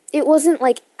wasn't,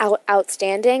 like,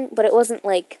 outstanding, but it wasn't,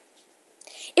 like,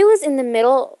 it was in the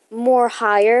middle, more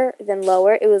higher than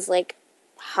lower. It was, like,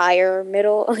 higher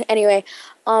middle. Anyway,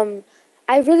 I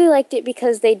really liked it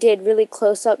because they did really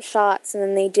close-up shots, and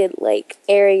then they did, like,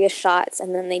 area shots,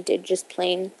 and then they did just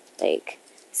plain, like,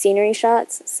 scenery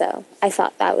shots. So I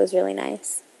thought that was really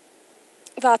nice.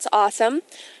 That's awesome.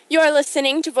 You're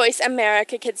listening to Voice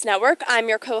America Kids Network. I'm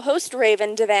your co-host,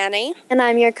 Raven Devaney. And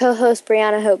I'm your co-host,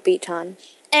 Brianna Hope Beaton.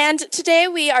 And today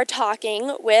we are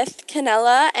talking with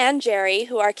Canella and Jerry,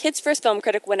 who are Kids First Film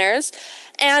Critic winners.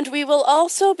 And we will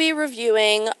also be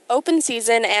reviewing Open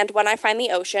Season and When I Find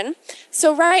the Ocean.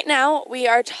 So right now we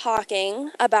are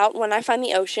talking about When I Find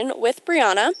the Ocean with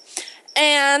Brianna.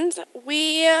 And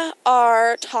we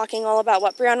are talking all about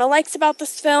what Brianna likes about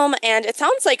this film, and it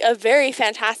sounds like a very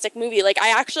fantastic movie. Like,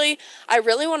 I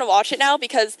really want to watch it now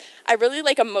because I really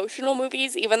like emotional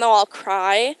movies, even though I'll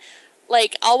cry.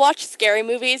 Like, I'll watch scary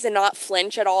movies and not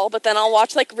flinch at all, but then I'll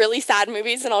watch, like, really sad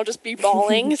movies and I'll just be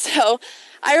bawling. So,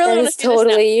 I really want to see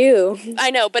totally this now. you.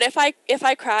 I know, but if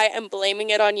I cry, I'm blaming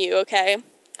it on you, okay?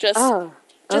 Just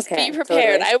okay, be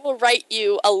prepared. totally. I will write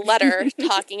you a letter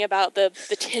talking about the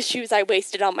tissues I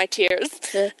wasted on my tears.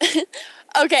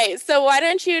 Okay, so why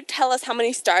don't you tell us how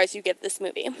many stars you give this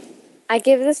movie? I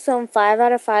give this film 5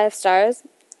 out of 5 stars,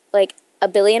 like a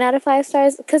billion out of 5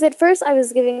 stars. Because at first I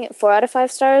was giving it 4 out of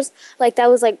 5 stars. Like that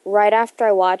was like right after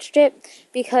I watched it.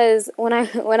 Because when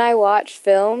I watch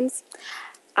films,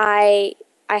 I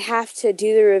have to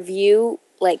do the review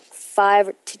like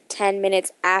 5 to 10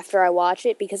 minutes after I watch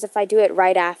it, because if I do it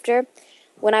right after,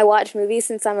 when I watch movies,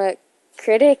 since I'm a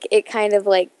critic, it kind of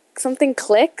like something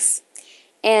clicks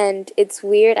and it's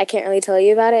weird. I can't really tell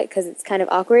you about it because it's kind of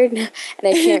awkward and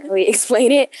I can't really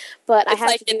explain it, but I have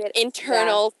like to do it. It's like an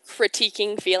internal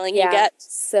critiquing feeling you get.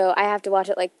 So I have to watch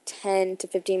it like 10 to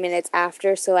 15 minutes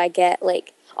after, so I get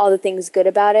like all the things good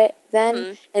about it then.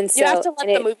 Mm-hmm. And so you have to let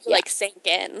the movie like sink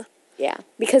in. Yeah,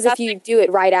 because if you do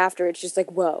it right after, it's just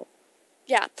like, whoa.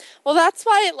 Yeah. Well, that's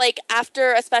why, like,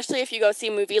 after, especially if you go see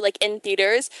a movie, like, in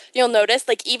theaters, you'll notice,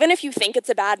 like, even if you think it's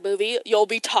a bad movie, you'll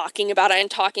be talking about it and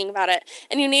talking about it.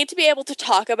 And you need to be able to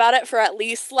talk about it for at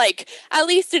least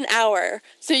an hour.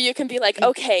 So you can be like,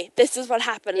 okay, this is what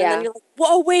happened. Yeah. And then you're like,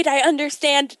 whoa, wait, I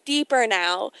understand deeper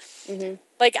now. Mm-hmm.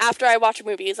 Like, after I watch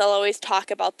movies, I'll always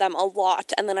talk about them a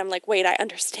lot. And then I'm like, wait, I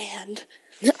understand.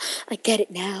 I get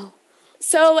it now.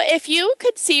 So if you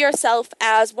could see yourself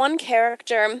as one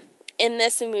character in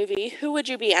this movie, who would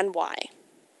you be and why?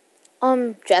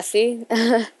 Jessie.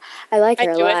 I like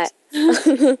her a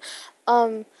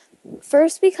lot.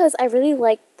 First because I really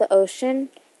like the ocean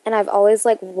and I've always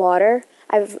liked water.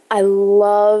 I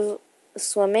love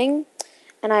swimming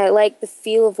and I like the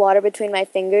feel of water between my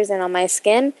fingers and on my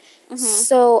skin. Mm-hmm.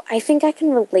 So I think I can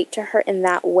relate to her in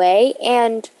that way.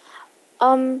 And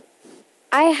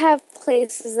I have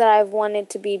places that I've wanted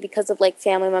to be because of like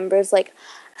family members. Like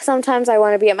sometimes I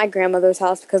want to be at my grandmother's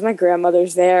house because my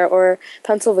grandmother's there, or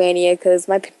Pennsylvania because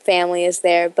my family is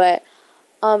there. But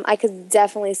I could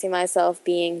definitely see myself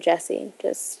being Jessie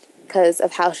just because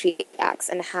of how she acts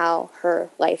and how her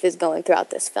life is going throughout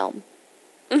this film.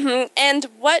 Mm-hmm. And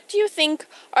what do you think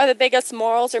are the biggest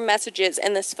morals or messages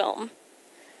in this film?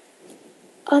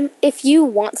 If you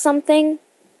want something,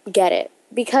 get it.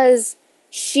 Because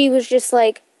she was just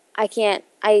like, I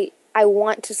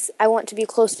want to be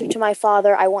closer to my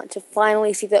father. I want to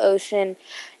finally see the ocean,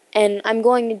 and I'm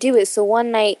going to do it. So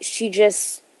one night she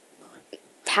just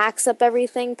packs up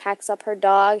everything, packs up her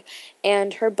dog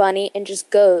and her bunny, and just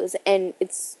goes. And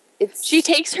it's. She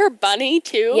takes her bunny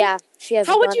too? Yeah, she has.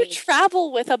 How would you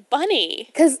travel with a bunny?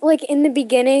 Because like in the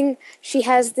beginning, she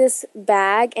has this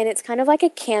bag, and it's kind of like a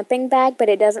camping bag, but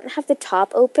it doesn't have the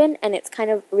top open, and it's kind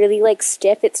of really like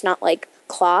stiff. It's not like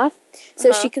cloth.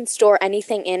 So she can store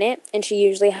anything in it, and she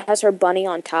usually has her bunny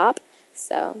on top.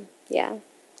 So, yeah.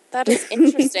 That is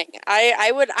interesting.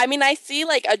 I see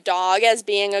like a dog as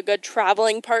being a good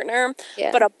traveling partner,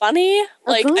 but a bunny,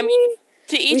 like, I mean,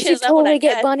 to each his own. We should totally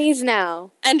get bunnies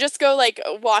now. And just go like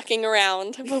walking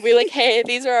around. We'll be like, hey,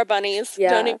 these are our bunnies.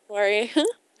 Yeah. Don't even worry.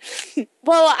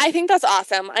 Well, I think that's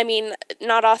awesome. I mean,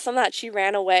 not awesome that she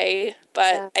ran away,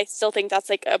 but I still think that's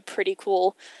like a pretty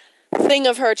cool thing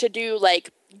of her to do,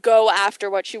 like, go after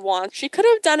what she wants. She could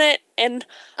have done it in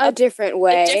a different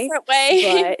way.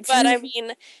 But I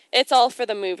mean, it's all for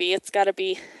the movie. It's got to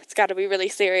be really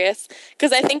serious.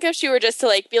 Because I think if she were just to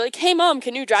like be like, "Hey, Mom,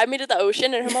 can you drive me to the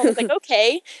ocean?" and her mom was like,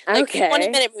 "Okay," like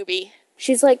 20-minute movie.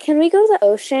 She's like, "Can we go to the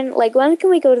ocean? Like, when can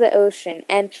we go to the ocean?"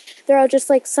 And they're all just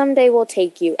like, "Someday we'll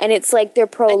take you." And it's like they're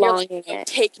prolonging it.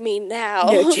 Take me now.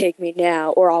 No, take me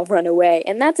now, or I'll run away.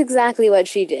 And that's exactly what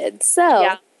she did. So.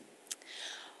 Yeah.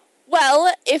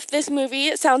 Well, if this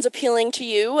movie sounds appealing to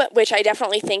you, which I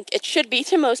definitely think it should be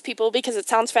to most people because it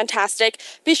sounds fantastic,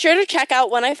 be sure to check out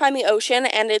When I Find the Ocean,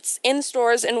 and it's in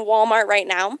stores in Walmart right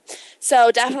now. So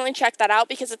definitely check that out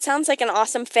because it sounds like an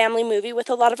awesome family movie with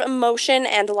a lot of emotion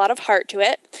and a lot of heart to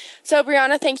it. So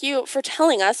Brianna, thank you for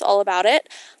telling us all about it.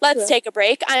 Let's take a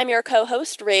break. I am your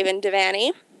co-host, Raven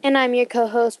Devaney. And I'm your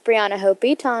co-host, Brianna Hope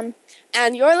Eaton.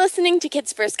 And you're listening to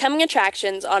Kids First Coming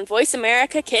Attractions on Voice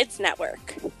America Kids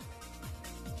Network.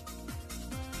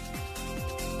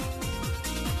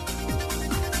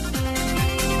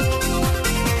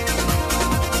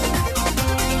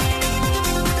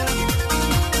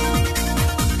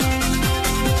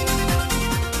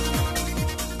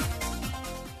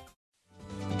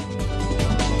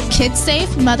 Kids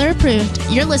safe, mother approved.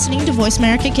 You're listening to Voice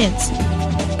America Kids.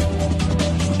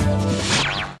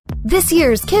 This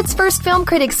year's Kids First Film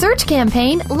Critics Search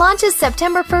campaign launches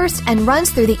September 1st and runs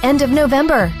through the end of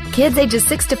November. Kids ages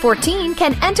 6 to 14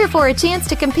 can enter for a chance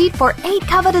to compete for 8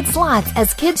 coveted slots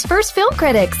as Kids First Film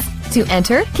Critics. To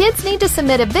enter, kids need to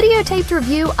submit a videotaped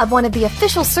review of one of the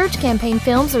official search campaign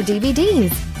films or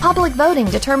DVDs. Public voting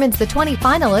determines the 20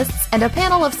 finalists, and a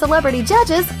panel of celebrity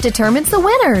judges determines the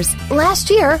winners. Last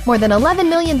year, more than 11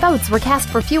 million votes were cast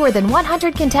for fewer than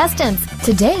 100 contestants.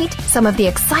 To date, some of the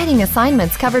exciting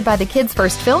assignments covered by the Kids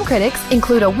First Film Critics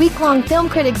include a week-long Film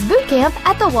Critics Boot Camp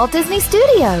at the Walt Disney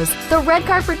Studios, the red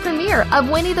carpet premiere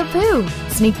of Winnie the Pooh,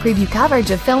 sneak preview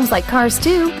coverage of films like Cars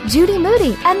 2, Judy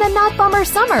Moody, and The Not Bummer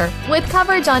Summer, with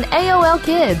coverage on AOL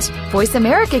Kids, Voice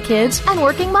America Kids, and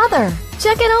Working Mother.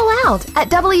 Check it all out at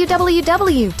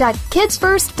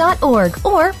www.kidsfirst.org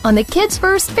or on the Kids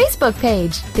First Facebook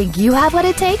page. Think you have what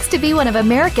it takes to be one of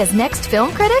America's next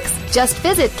film critics? Just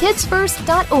visit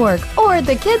kidsfirst.org or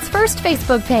the Kids First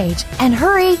Facebook page. And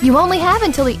hurry, you only have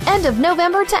until the end of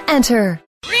November to enter.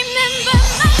 Remember my name.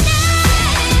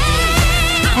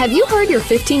 Have you heard your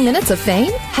 15 minutes of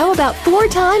fame? How about 4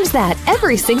 times that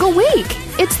every single week?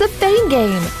 It's the Fame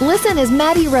Game. Listen as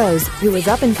Maddie Rose, who is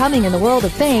up and coming in the world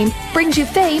of fame, brings you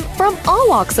fame from all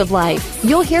walks of life.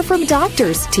 You'll hear from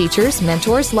doctors, teachers,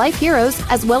 mentors, life heroes,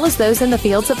 as well as those in the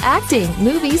fields of acting,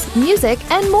 movies, music,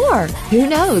 and more. Who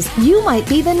knows? You might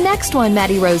be the next one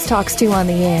Maddie Rose talks to on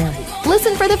the air.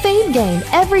 Listen for the Fame Game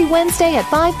every Wednesday at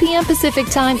 5 p.m. Pacific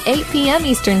Time, 8 p.m.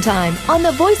 Eastern Time on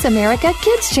the Voice America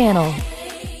Kids channel.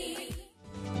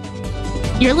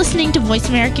 You're listening to Voice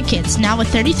America Kids, now with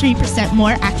 33%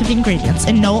 more active ingredients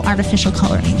and no artificial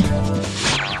coloring.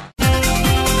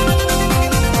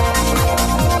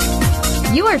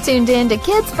 You are tuned in to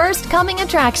Kids First Coming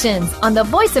Attractions on the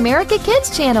Voice America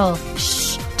Kids channel.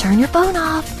 Shh, turn your phone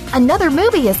off. Another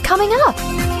movie is coming up.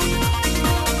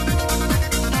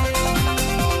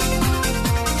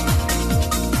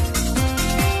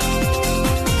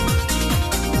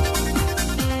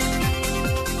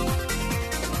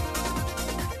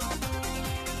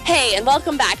 Hey, and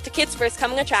welcome back to Kids First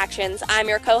Coming Attractions. I'm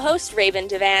your co-host, Raven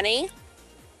Devaney.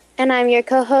 And I'm your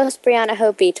co-host, Brianna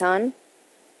Hope Eaton.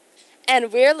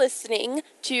 And we're listening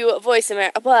to Voice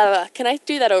America. Blah, blah, blah. Can I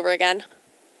do that over again?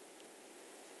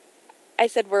 I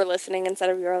said we're listening instead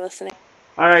of you're listening.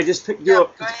 All right, just do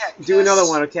another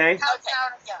one, okay?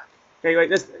 Okay,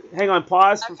 wait, hang on,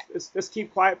 pause. Okay. Just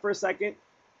keep quiet for a second,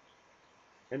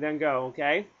 and then go,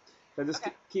 okay? So just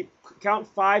count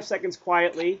 5 seconds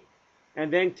quietly, and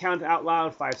then count out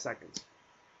loud 5 seconds.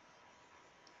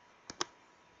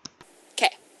 Okay.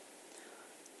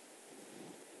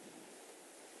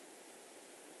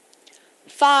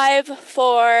 5,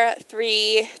 4,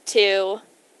 3, 2.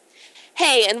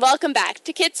 Hey, and welcome back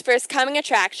to Kids First Coming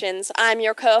Attractions. I'm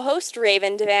your co-host,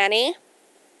 Raven Devaney.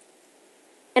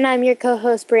 And I'm your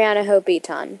co-host, Brianna Hope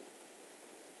Eaton.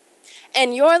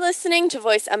 And you're listening to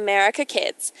Voice America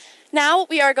Kids. Now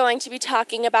we are going to be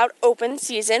talking about Open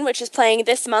Season, which is playing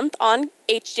this month on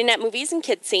HDNet Movies and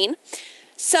Kids Scene.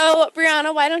 So,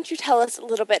 Brianna, why don't you tell us a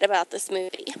little bit about this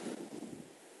movie?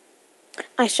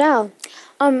 I shall.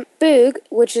 Boog,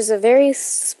 which is a very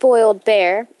spoiled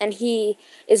bear, and he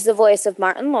is the voice of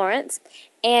Martin Lawrence,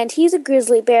 and he's a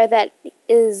grizzly bear that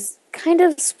is kind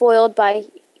of spoiled by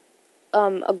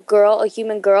a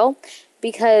human girl,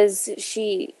 because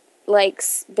she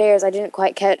likes bears. I didn't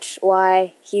quite catch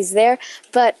why he's there,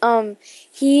 but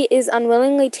he is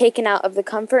unwillingly taken out of the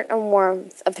comfort and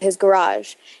warmth of his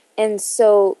garage, and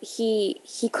so he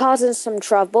causes some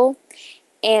trouble,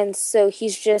 and so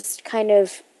he's just kind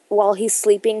of, while he's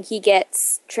sleeping, he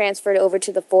gets transferred over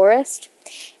to the forest,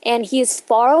 and he is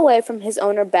far away from his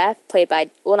owner Beth, but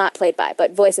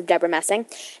voice of Deborah Messing,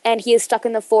 and he is stuck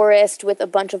in the forest with a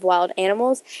bunch of wild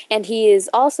animals, and he is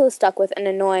also stuck with an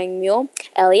annoying mule,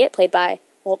 Elliot,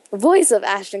 voice of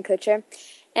Ashton Kutcher,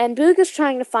 And Boog is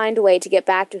trying to find a way to get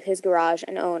back to his garage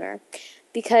and owner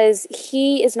because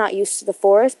he is not used to the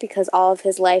forest because all of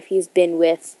his life he's been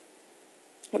with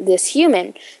this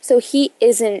human. So he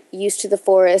isn't used to the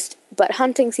forest, but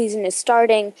hunting season is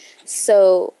starting,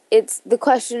 so the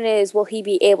question is, will he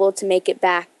be able to make it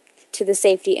back to the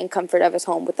safety and comfort of his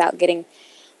home without getting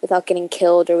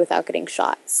killed or without getting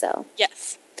shot? So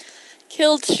Yes.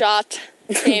 Killed, shot,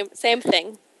 same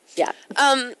thing. yeah.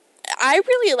 I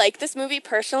really like this movie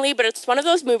personally, but it's one of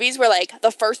those movies where, like,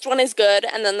 the first one is good,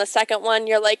 and then the second one,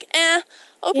 you're like,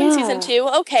 open season 2,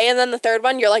 okay, and then the third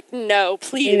one, you're like, no,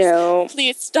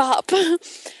 please stop.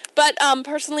 But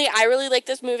personally, I really like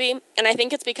this movie, and I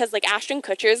think it's because, like, Ashton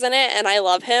Kutcher's in it, and I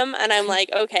love him, and I'm like,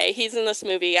 okay, he's in this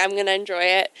movie, I'm gonna enjoy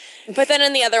it. But then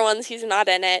in the other ones, he's not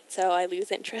in it, so I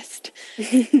lose interest.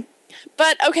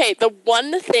 But, okay, the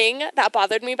one thing that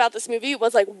bothered me about this movie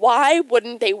was, like, why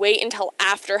wouldn't they wait until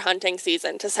after hunting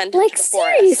season to send him to the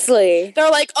forest? Seriously?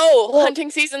 They're like, hunting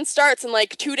season starts in,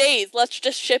 like, 2 days. Let's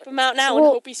just ship him out now and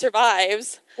hope he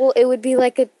survives. Well, it would be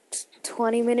like a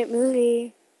 20-minute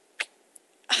movie.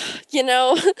 You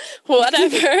know,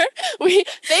 whatever.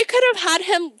 They could have had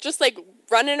him just, like,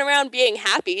 running around being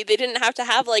happy. They didn't have to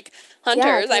have, like,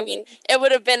 hunters. Yeah, I mean, it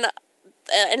would have been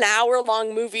an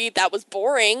hour-long movie that was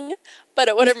boring, but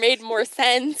it would have made more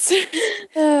sense.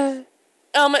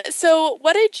 So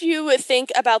what did you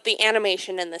think about the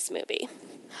animation in this movie?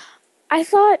 I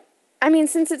thought, I mean,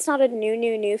 since it's not a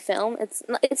new film, it's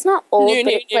not old,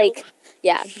 but it's like,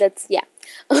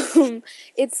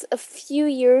 it's a few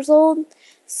years old.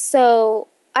 So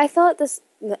I thought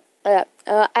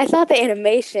I thought the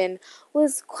animation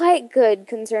was quite good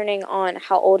concerning on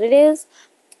how old it is.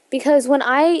 Because when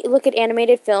I look at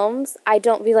animated films, I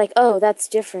don't be like, oh, that's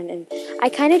different. And I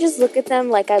kind of just look at them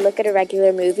like I look at a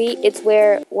regular movie. It's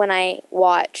where when I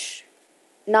watch,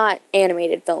 not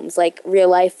animated films, like real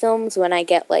life films, when I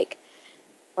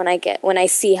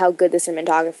see how good the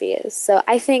cinematography is. So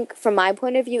I think from my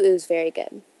point of view, it was very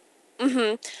good.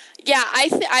 Mm-hmm. Yeah,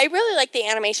 I really like the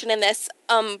animation in this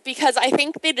because I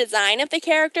think the design of the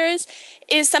characters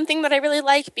is something that I really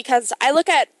like because I look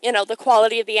at, the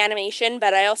quality of the animation,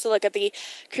 but I also look at the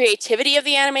creativity of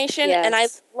the animation, and I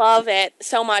love it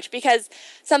so much because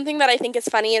something that I think is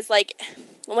funny is, like,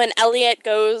 when Elliot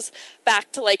goes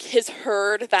back to, like, his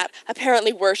herd that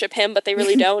apparently worship him, but they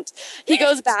really don't, he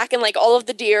goes back and, like, all of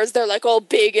the deers, they're, like, all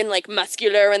big and, like,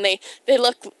 muscular, and they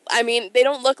look, I mean, they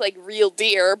don't look like real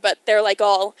deer, but they're, like,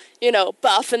 all,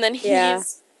 buff, and then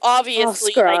he's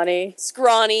obviously scrawny. like,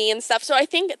 scrawny and stuff. So I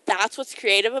think that's what's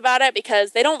creative about it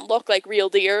because they don't look like real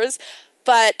deers,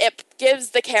 but it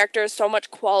gives the characters so much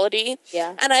quality.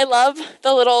 Yeah. And I love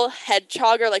the little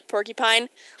hedgehog or, like, porcupine.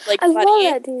 Like, I Buddy. love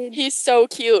that dude. He's so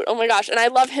cute. Oh my gosh. And I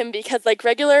love him because, like,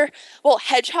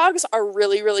 hedgehogs are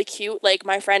really, really cute. Like,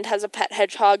 my friend has a pet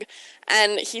hedgehog,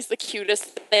 and he's the cutest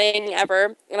thing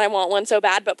ever. And I want one so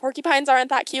bad. But porcupines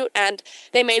aren't that cute. And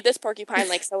they made this porcupine,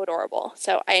 like, so adorable.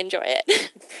 So I enjoy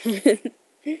it.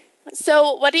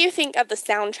 So what do you think of the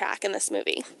soundtrack in this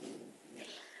movie?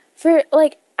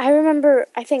 I remember,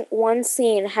 I think one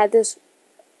scene had this,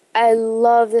 I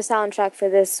love the soundtrack for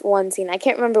this one scene. I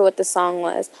can't remember what the song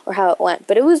was or how it went,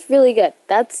 but it was really good.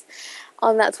 That's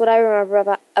what I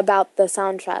remember about the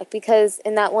soundtrack, because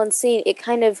in that one scene, it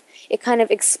kind of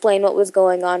explained what was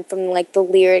going on from, like, the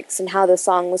lyrics and how the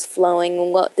song was flowing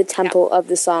and what the tempo of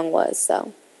the song was,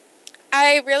 so.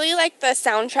 I really like the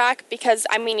soundtrack because,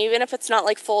 I mean, even if it's not,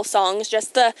 like, full songs,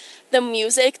 just the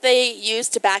music they use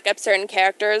to back up certain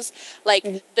characters, like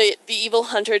the evil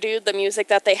hunter dude, the music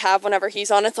that they have whenever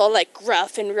he's on, it's all, like,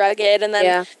 gruff and rugged, and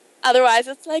then otherwise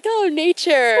it's like, oh,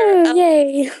 nature.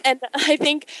 Yay. And I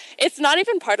think it's not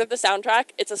even part of the soundtrack.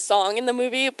 It's a song in the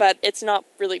movie, but it's not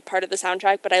really part of the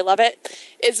soundtrack, but I love it,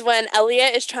 is when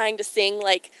Elliot is trying to sing,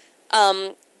 like,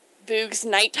 Boog's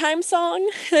nighttime song.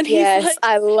 And yes, like,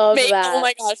 I love that. Oh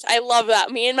my gosh, I love that.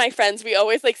 Me and my friends, we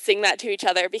always, like, sing that to each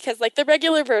other because, like, the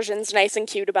regular version's nice and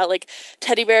cute about, like,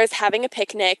 teddy bears having a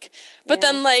picnic, but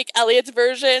then, like, Elliot's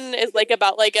version is, like,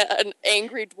 about, like, an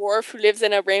angry dwarf who lives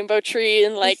in a rainbow tree,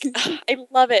 and, like, I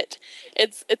love it.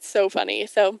 It's so funny.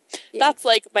 So that's,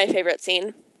 like, my favorite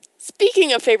scene.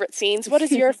 Speaking of favorite scenes, what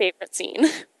is your favorite scene?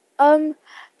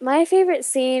 My favorite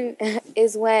scene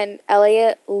is when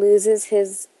Elliot loses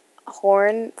his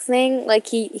horn thing. Like,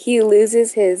 he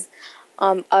loses his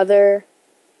his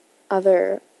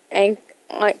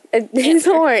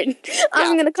horn.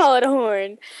 I'm gonna call it a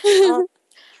horn.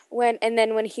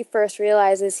 When he first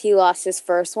realizes he lost his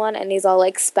first one, and he's all,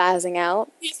 like, spazzing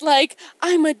out. He's like,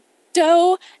 I'm a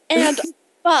doe and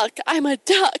fuck, I'm a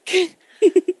duck. That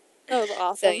was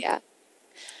awesome. So, yeah.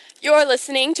 You're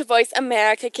listening to Voice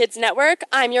America Kids Network.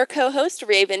 I'm your co-host,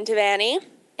 Raven Devaney.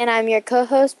 And I'm your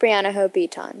co-host, Brianna Hope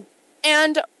Beaton.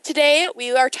 And today we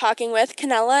are talking with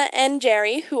Canella and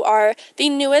Jerry, who are the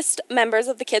newest members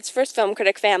of the Kids First Film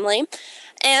Critic family.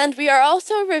 And we are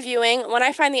also reviewing When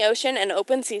I Find the Ocean and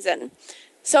Open Season.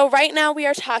 So right now we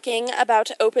are talking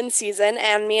about Open Season,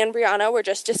 and me and Brianna were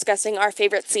just discussing our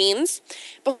favorite scenes.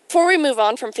 Before we move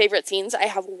on from favorite scenes, I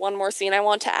have one more scene I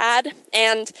want to add.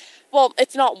 And, well,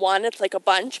 it's not one, it's like a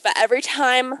bunch. But every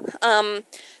time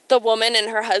the woman and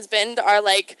her husband are,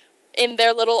 like, in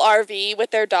their little RV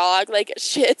with their dog, like,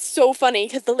 it's so funny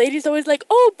because the lady's always like,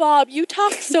 "Oh, Bob, you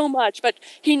talk so much," but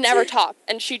he never talked,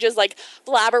 and she just, like,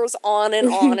 blabbers on and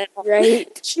on and on.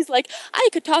 Right. She's like, "I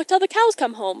could talk till the cows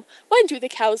come home. When do the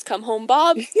cows come home,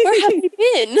 Bob? Where have you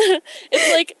been?"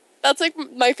 It's like, that's, like,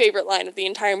 my favorite line of the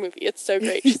entire movie. It's so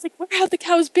great. She's like, "Where have the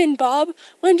cows been, Bob?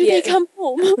 When do they come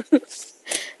home?"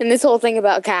 And this whole thing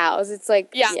about cows, it's like,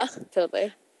 yeah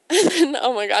totally.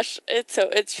 Oh my gosh, it's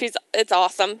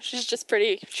awesome. She's just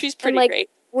pretty. She's pretty and, like, great.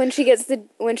 When she gets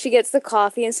the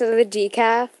coffee instead of the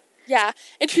decaf. Yeah,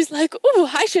 and she's like, "Ooh,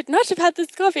 I should not have had this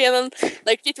coffee." And then,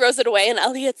 like, she throws it away, and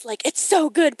Elliot's like, "It's so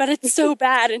good, but it's so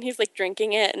bad." And he's, like,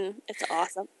 drinking it, and it's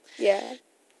awesome. Yeah.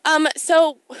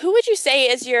 So who would you say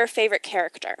is your favorite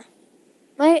character?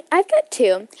 I've got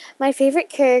two. My favorite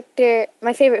character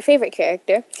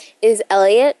is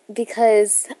Elliot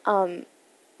because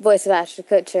voice of Ashton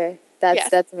Kutcher.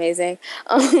 That's amazing.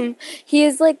 He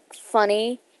is, like,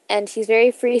 funny, and he's very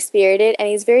free-spirited, and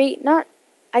he's very not.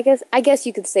 I guess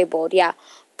you could say bold. Yeah,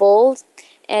 bold,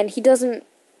 and he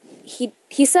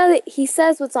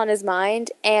says what's on his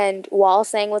mind, and while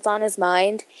saying what's on his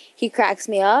mind, he cracks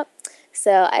me up.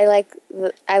 So I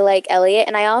like Elliot,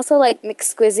 and I also like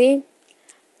McSquizzy,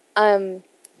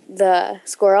 the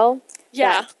squirrel.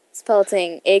 Yeah, that's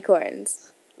pelting acorns.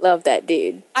 Love that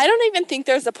dude. I don't even think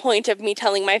there's a point of me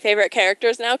telling my favorite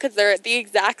characters now because they're the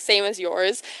exact same as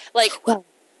yours. Like, well,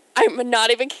 I'm not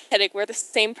even kidding. We're the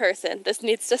same person. This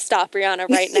needs to stop, Brianna,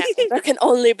 right now. There can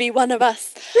only be one of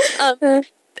us.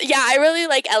 Yeah, I really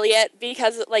like Elliot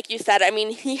because, like you said, I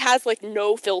mean, he has, like,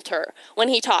 no filter when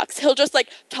he talks. He'll just, like,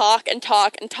 talk and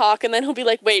talk and talk, and then he'll be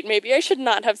like, "Wait, maybe I should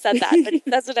not have said that," but he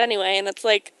says it anyway, and it's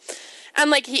like... And,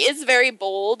 like, he is very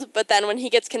bold, but then when he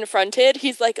gets confronted,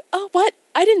 he's like, "Oh, what?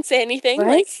 I didn't say anything." What?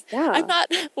 Like, yeah. I'm not,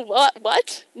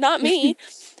 what? Not me.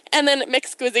 And then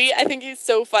McSquizzy, I think he's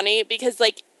so funny because,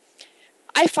 like,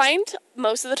 I find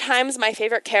most of the times my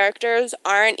favorite characters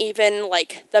aren't even,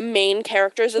 like, the main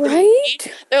characters of the movie.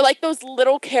 They're, like, those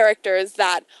little characters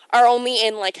that are only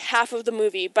in, like, half of the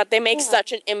movie, but they make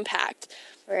such an impact.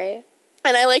 Right.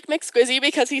 And I like McSquizzy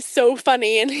because he's so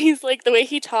funny, and he's, like, the way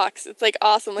he talks, it's, like,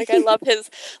 awesome. Like, I love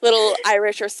his little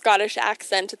Irish or Scottish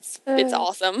accent. It's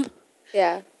awesome.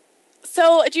 Yeah.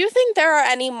 So, do you think there are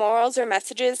any morals or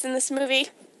messages in this movie?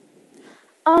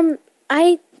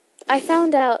 I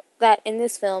found out that in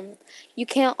this film, you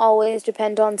can't always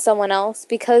depend on someone else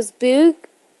because Boog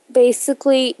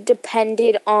basically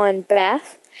depended on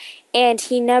Beth, and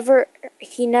he never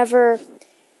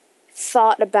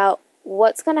thought about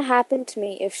what's going to happen to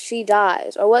me if she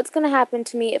dies, or what's going to happen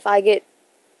to me if I get,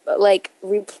 like,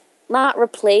 not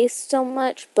replaced so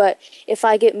much, but if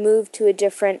I get moved to a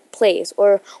different place,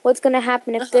 or what's going to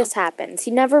happen if this happens.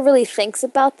 He never really thinks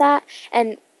about that,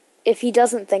 and if he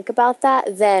doesn't think about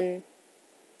that, then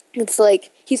it's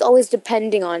like he's always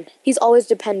depending on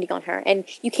her, and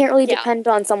you can't really depend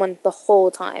on someone the whole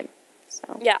time.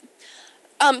 So. Yeah.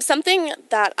 Something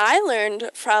that I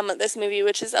learned from this movie,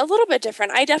 which is a little bit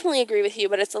different. I definitely agree with you,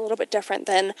 but it's a little bit different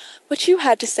than what you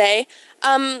had to say.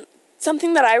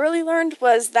 Something that I really learned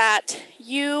was that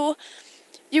you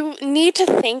need to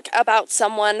think about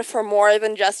someone for more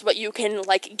than just what you can,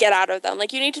 like, get out of them.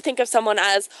 Like, you need to think of someone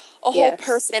as a whole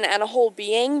person and a whole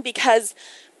being because,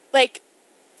 like,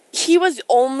 he was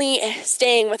only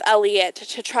staying with Elliot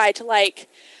to try to, like,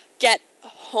 get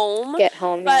home.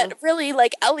 But really,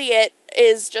 like, Elliot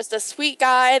is just a sweet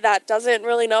guy that doesn't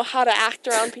really know how to act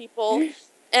around people.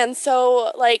 And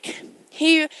so, like,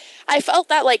 I felt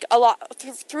that, like, a lot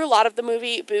through a lot of the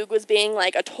movie, Boog was being,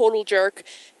 like, a total jerk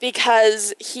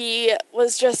because he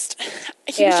was just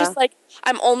like,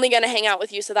 "I'm only going to hang out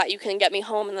with you so that you can get me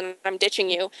home, and then I'm ditching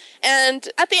you." And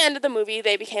at the end of the movie,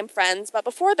 they became friends. But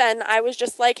before then, I was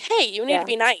just like, "Hey, you need to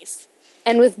be nice."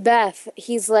 And with Beth,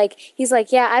 he's like,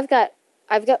 "Yeah, I've got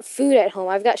food at home.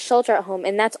 I've got shelter at home,"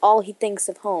 and that's all he thinks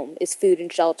of home is food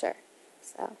and shelter.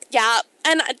 So Yeah,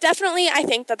 and definitely I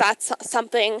think that that's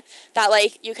something that,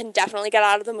 like, you can definitely get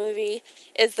out of the movie,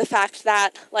 is the fact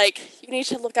that, like, you need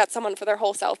to look at someone for their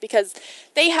whole self, because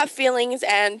they have feelings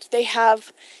and they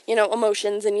have, you know,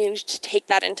 emotions, and you need to take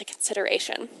that into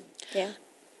consideration. yeah.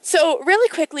 So really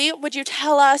quickly, would you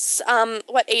tell us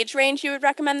what age range you would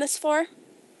recommend this for?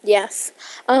 Yes.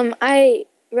 I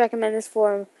recommend this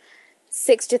for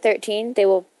 6 to 13. They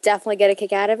will definitely get a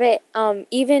kick out of it.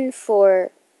 Even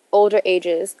for older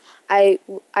ages, I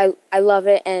love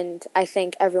it, and I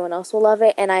think everyone else will love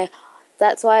it, and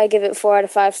that's why I give it 4 out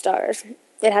of 5 stars.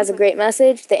 It has a great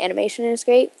message, the animation is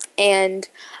great, and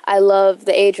I love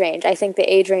the age range. I think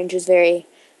the age range is very,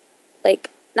 like,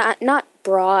 not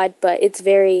broad, but it's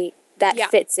very, that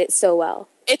fits it so well.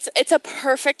 It's a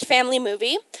perfect family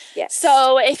movie. Yes.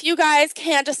 So if you guys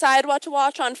can't decide what to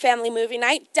watch on family movie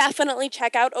night, definitely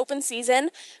check out Open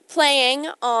Season, playing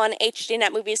on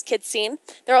HDNet Movies Kids Scene.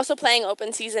 They're also playing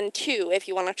Open Season 2 if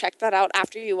you want to check that out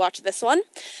after you watch this one.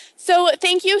 So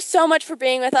thank you so much for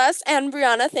being with us. And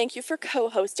Brianna, thank you for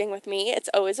co-hosting with me. It's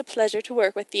always a pleasure to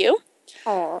work with you.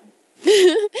 Aww.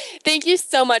 Thank you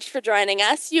so much for joining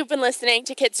us. You've been listening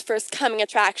to Kids First Coming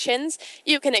Attractions.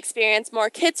 You can experience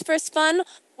more Kids First fun,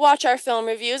 watch our film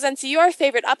reviews, and see your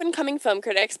favorite up-and-coming film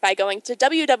critics by going to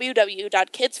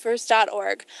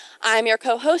www.kidsfirst.org. I'm your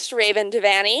co-host, Raven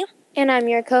Devaney. And I'm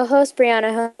your co-host,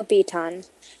 Brianna Beaton.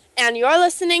 And you're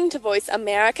listening to Voice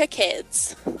America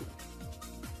Kids.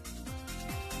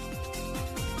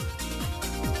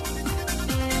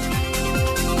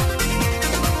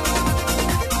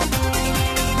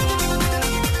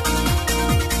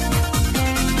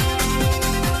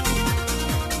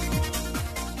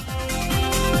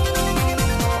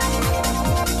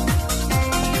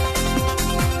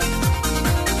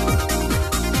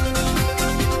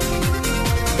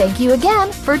 Thank you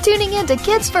again for tuning in to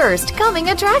Kids First Coming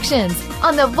Attractions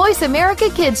on the Voice America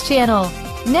Kids channel.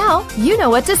 Now you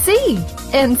know what to see.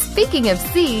 And speaking of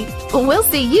see, we'll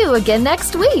see you again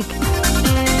next week.